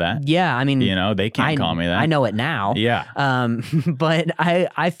didn't know that. Yeah, I mean, you know, they can't call me that. I know it now. Yeah. But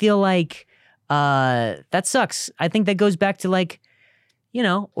I feel like that sucks. I think that goes back to like, you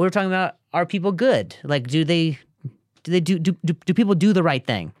know, we were talking about, are people good? Like, do people do the right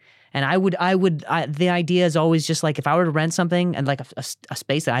thing? And the idea is always just like, if I were to rent something and like a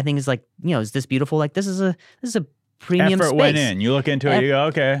space that I think is like, you know, is this beautiful? Like this is a premium effort space. went in. You look into it, you go,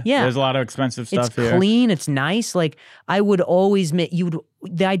 okay. Yeah. There's a lot of expensive stuff here. It's clean. It's nice. Like I would always the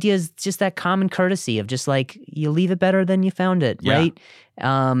idea is just that common courtesy of just like, you leave it better than you found it. Yeah.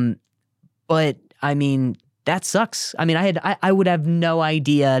 Right. But I mean, that sucks. I mean, I would have no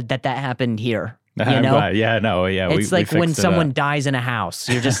idea that happened here. You know? It's like we when fixed it someone up. dies in a house,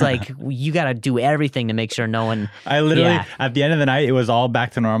 you're just like, you got to do everything to make sure no one. I literally, at the end of the night, it was all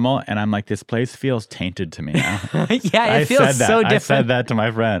back to normal. And I'm like, this place feels tainted to me now. Yeah, it feels so different. I said that to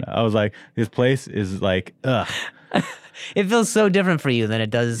my friend. I was like, this place is like, ugh. It feels so different for you than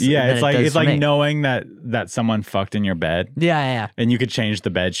it does. Yeah, it's like me. knowing that someone fucked in your bed. Yeah. And you could change the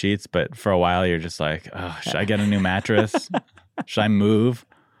bed sheets, but for a while you're just like, oh, should I get a new mattress? Should I move?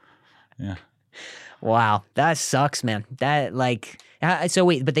 Yeah. Wow, that sucks, man. That like, so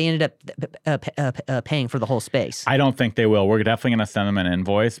wait, but they ended up paying for the whole space. I don't think they will. We're definitely going to send them an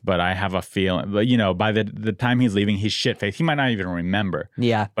invoice, but I have a feeling, you know, by the time he's leaving, he's shit-faced. He might not even remember.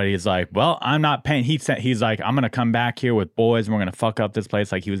 Yeah. But he's like, well, I'm not paying. He's like, I'm going to come back here with boys and we're going to fuck up this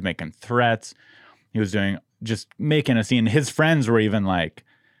place. Like he was making threats. He was just making a scene. His friends were even like,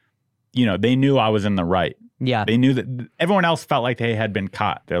 you know, they knew I was in the right. Yeah. They knew that everyone else felt like they had been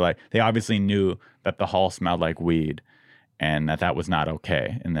caught. They're like, they obviously knew that the hall smelled like weed and that was not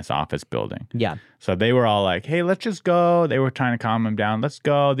okay in this office building. Yeah. So they were all like, hey, let's just go. They were trying to calm him down. Let's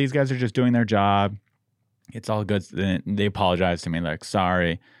go. These guys are just doing their job. It's all good. They apologized to me like,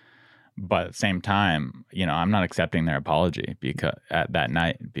 sorry. But at the same time, you know, I'm not accepting their apology because at that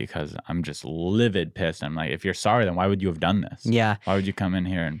night because I'm just livid pissed. I'm like, if you're sorry, then why would you have done this? Yeah. Why would you come in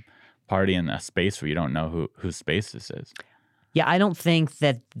here and party in a space where you don't know whose space this is? Yeah, I don't think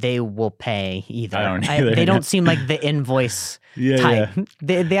that they will pay either. I don't either. They don't seem like the invoice type. Yeah.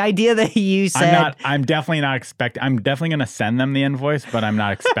 The idea that you said. I'm definitely not expecting. I'm definitely going to send them the invoice, but I'm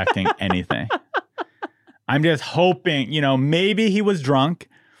not expecting anything. I'm just hoping, you know, maybe he was drunk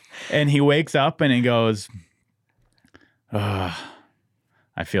and he wakes up and he goes, I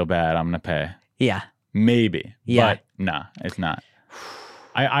feel bad. I'm going to pay. Yeah. Maybe. Yeah. But nah, it's not.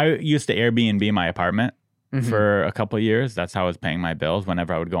 I used to Airbnb my apartment. Mm-hmm. For a couple of years. That's how I was paying my bills.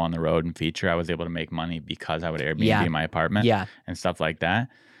 Whenever I would go on the road and feature, I was able to make money because I would Airbnb my apartment and stuff like that.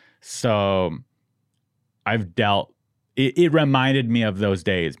 So I've dealt, it reminded me of those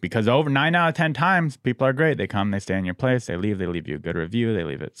days because over 9 out of 10 times, people are great. They come, they stay in your place, they leave you a good review, they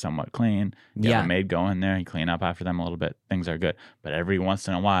leave it somewhat clean. You have a maid go in there, you clean up after them a little bit, things are good. But every once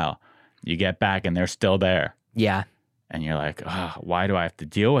in a while, you get back and they're still there. Yeah. And you're like, oh, why do I have to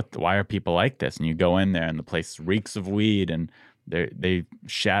deal with? Why are people like this? And you go in there, and the place reeks of weed, and they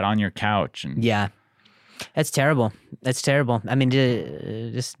shat on your couch. And yeah, that's terrible. That's terrible. I mean,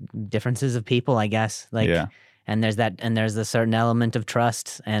 just differences of people, I guess. Like, there's a certain element of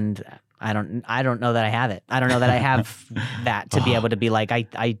trust, and I don't know that I have it. I don't know that I have that to be able to be like,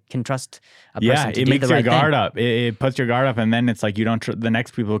 I can trust a person to it do makes the your right guard thing. up. It puts your guard up, and then it's like you don't. The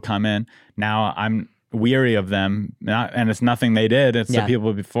next people who come in now, I'm weary of them, and it's nothing they did. It's the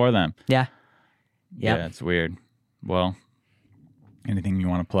people before them. Yeah. Yeah, it's weird. Well, anything you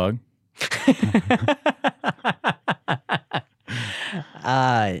want to plug?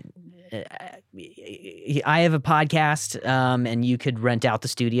 I have a podcast, and you could rent out the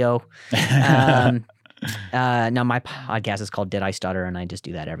studio. Now my podcast is called Did I Stutter, and I just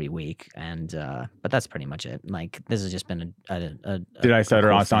do that every week. And but that's pretty much it. Like, this has just been a Did I Stutter?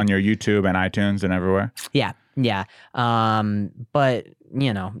 cool It's on your YouTube and iTunes and everywhere. Yeah. But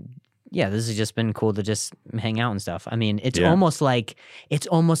this has just been cool to just hang out and stuff. I mean, it's almost like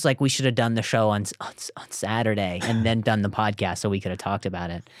we should have done the show on Saturday and then done the podcast so we could have talked about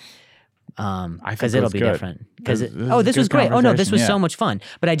it. Because it'll be different. Because this was great. Oh no, this was so much fun.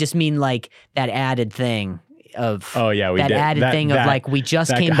 But I just mean like that added thing of like we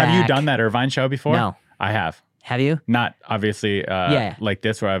just came back. Have you done that Irvine show before? No, I have. Have you? Not obviously like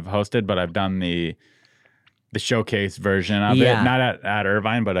this where I've hosted, but I've done the showcase version of it. Not at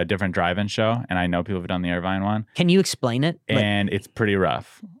Irvine, but a different drive-in show. And I know people have done the Irvine one. Can you explain it? And it's pretty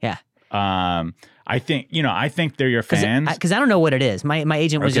rough. Yeah. I think they're your fans. Because I don't know what it is. My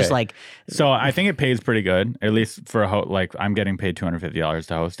agent was just like... So I think it pays pretty good, at least for a like I'm getting paid $250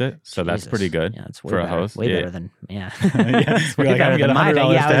 to host it. So that's pretty good for a host. Way better than... Yeah. We're like, I'm getting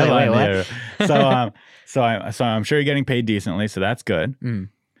 $100 to headline. So I'm sure you're getting paid decently, so that's good.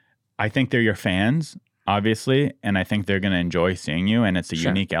 I think they're your fans, obviously, and I think they're going to enjoy seeing you, and it's a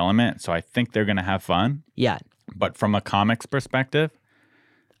unique element, so I think they're going to have fun. Yeah. But from a comics perspective,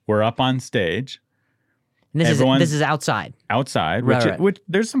 we're up on stage. And this is outside. Outside, Right. which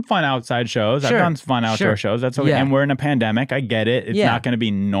there's some fun outside shows. Sure. I've done fun outdoor shows. That's okay. Yeah. And we're in a pandemic. I get it. It's not going to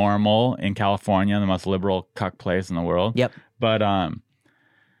be normal in California, the most liberal cuck place in the world. Yep. But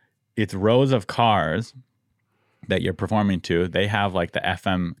it's rows of cars that you're performing to. They have like the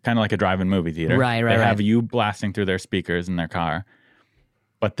FM, kind of like a drive-in movie theater. Right. They have you blasting through their speakers in their car.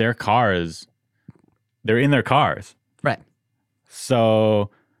 But their cars, they're in their cars. Right. So...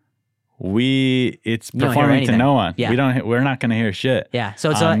 it's performing to no one. Yeah. We're not going to hear shit. Yeah. So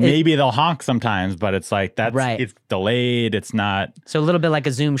it's maybe they'll honk sometimes, but it's like it's delayed. It's not. So a little bit like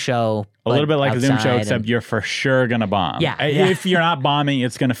a Zoom show. A little bit like a Zoom show, except you're for sure going to bomb. Yeah. If you're not bombing,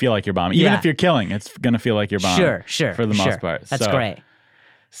 it's going to feel like you're bombing. Even if you're killing, it's going to feel like you're bombing. Sure. For the most part. That's great.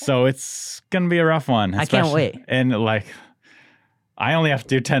 So it's going to be a rough one. I can't wait. And like, I only have to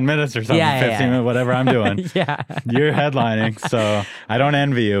do 10 minutes or something, 15 minutes, whatever I'm doing. Yeah. You're headlining, so I don't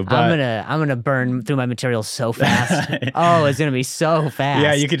envy you. But I'm gonna burn through my material so fast. Oh, it's gonna be so fast.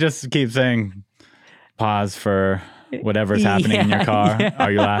 Yeah, you could just keep saying pause for whatever's happening in your car. Yeah.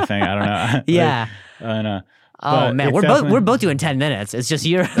 Are you laughing? I don't know. Yeah. I don't know. Oh But man, it's we're both doing 10 minutes. It's just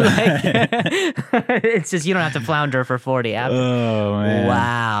you're like, it's just you don't have to flounder for 40 after. Oh man.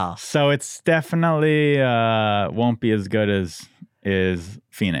 Wow. So it's definitely won't be as good as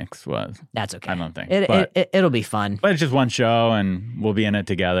Phoenix was. That's okay. I don't think. It'll be fun. But it's just one show, and we'll be in it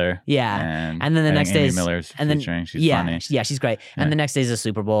together. Yeah. And then the I next think day Amy is Miller's and then featuring. She's funny. Yeah, she's great. And the next day is the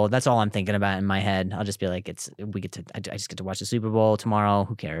Super Bowl. That's all I'm thinking about in my head. I'll just be like, I just get to watch the Super Bowl tomorrow.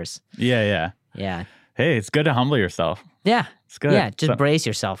 Who cares? Yeah. Yeah. Hey, it's good to humble yourself. Yeah. It's good. Yeah. Just brace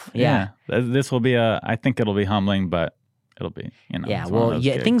yourself. Yeah. This will be I think it'll be humbling, but it'll be, Yeah, it's one of well, those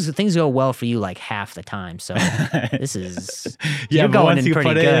gigs. things go well for you like half the time. So this is yeah, you're but going once in you pretty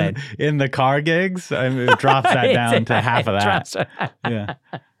put good. it in the car gigs, I mean, it drops that down to half of that. Yeah.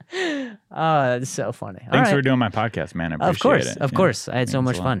 Oh, that's so funny. Thanks for doing my podcast, man. I appreciate it. Of course. I had so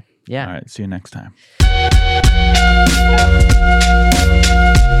much Means a lot. fun. Yeah. All right. See you next time.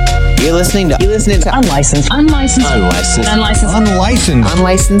 You're listening to Unlicensed Unlicensed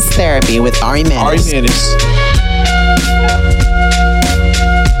Therapy with Ari Manis.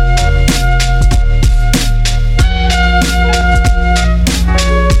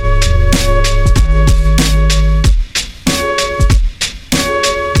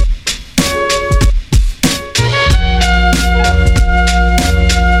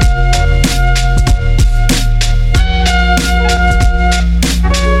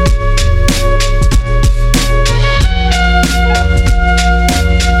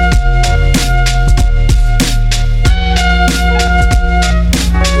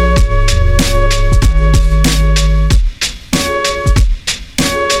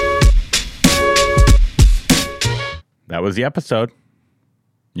 That was the episode.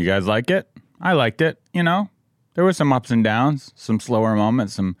 You guys like it? I liked it. There were some ups and downs, some slower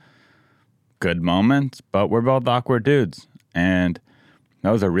moments, some good moments, but we're both awkward dudes. And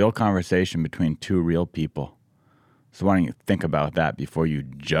that was a real conversation between two real people. So why don't you think about that before you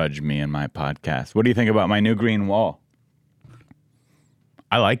judge me in my podcast? What do you think about my new green wall?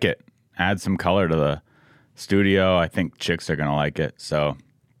 I like it. Add some color to the studio. I think chicks are going to like it. So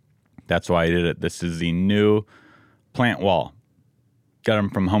that's why I did it. This is the new plant wall. Got them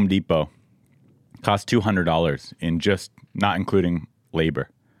from Home Depot. Cost $200 in just not including labor.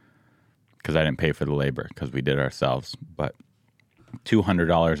 Because I didn't pay for the labor because we did it ourselves. But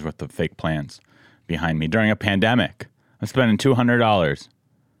 $200 worth of fake plants behind me during a pandemic. I'm spending $200.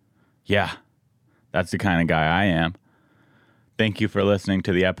 Yeah, that's the kind of guy I am. Thank you for listening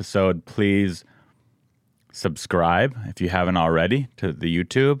to the episode. Please subscribe if you haven't already to the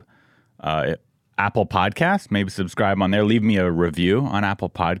YouTube. Apple Podcasts, maybe subscribe on there. Leave me a review on Apple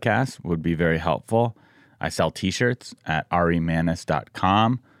Podcasts would be very helpful. I sell t-shirts at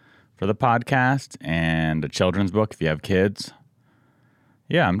arimanis.com for the podcast and a children's book if you have kids.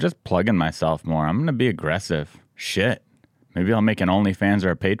 Yeah, I'm just plugging myself more. I'm going to be aggressive. Shit. Maybe I'll make an OnlyFans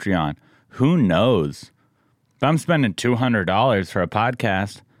or a Patreon. Who knows? If I'm spending $200 for a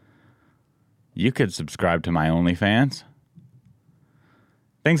podcast, you could subscribe to my OnlyFans.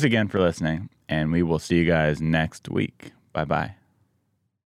 Thanks again for listening, and we will see you guys next week. Bye-bye.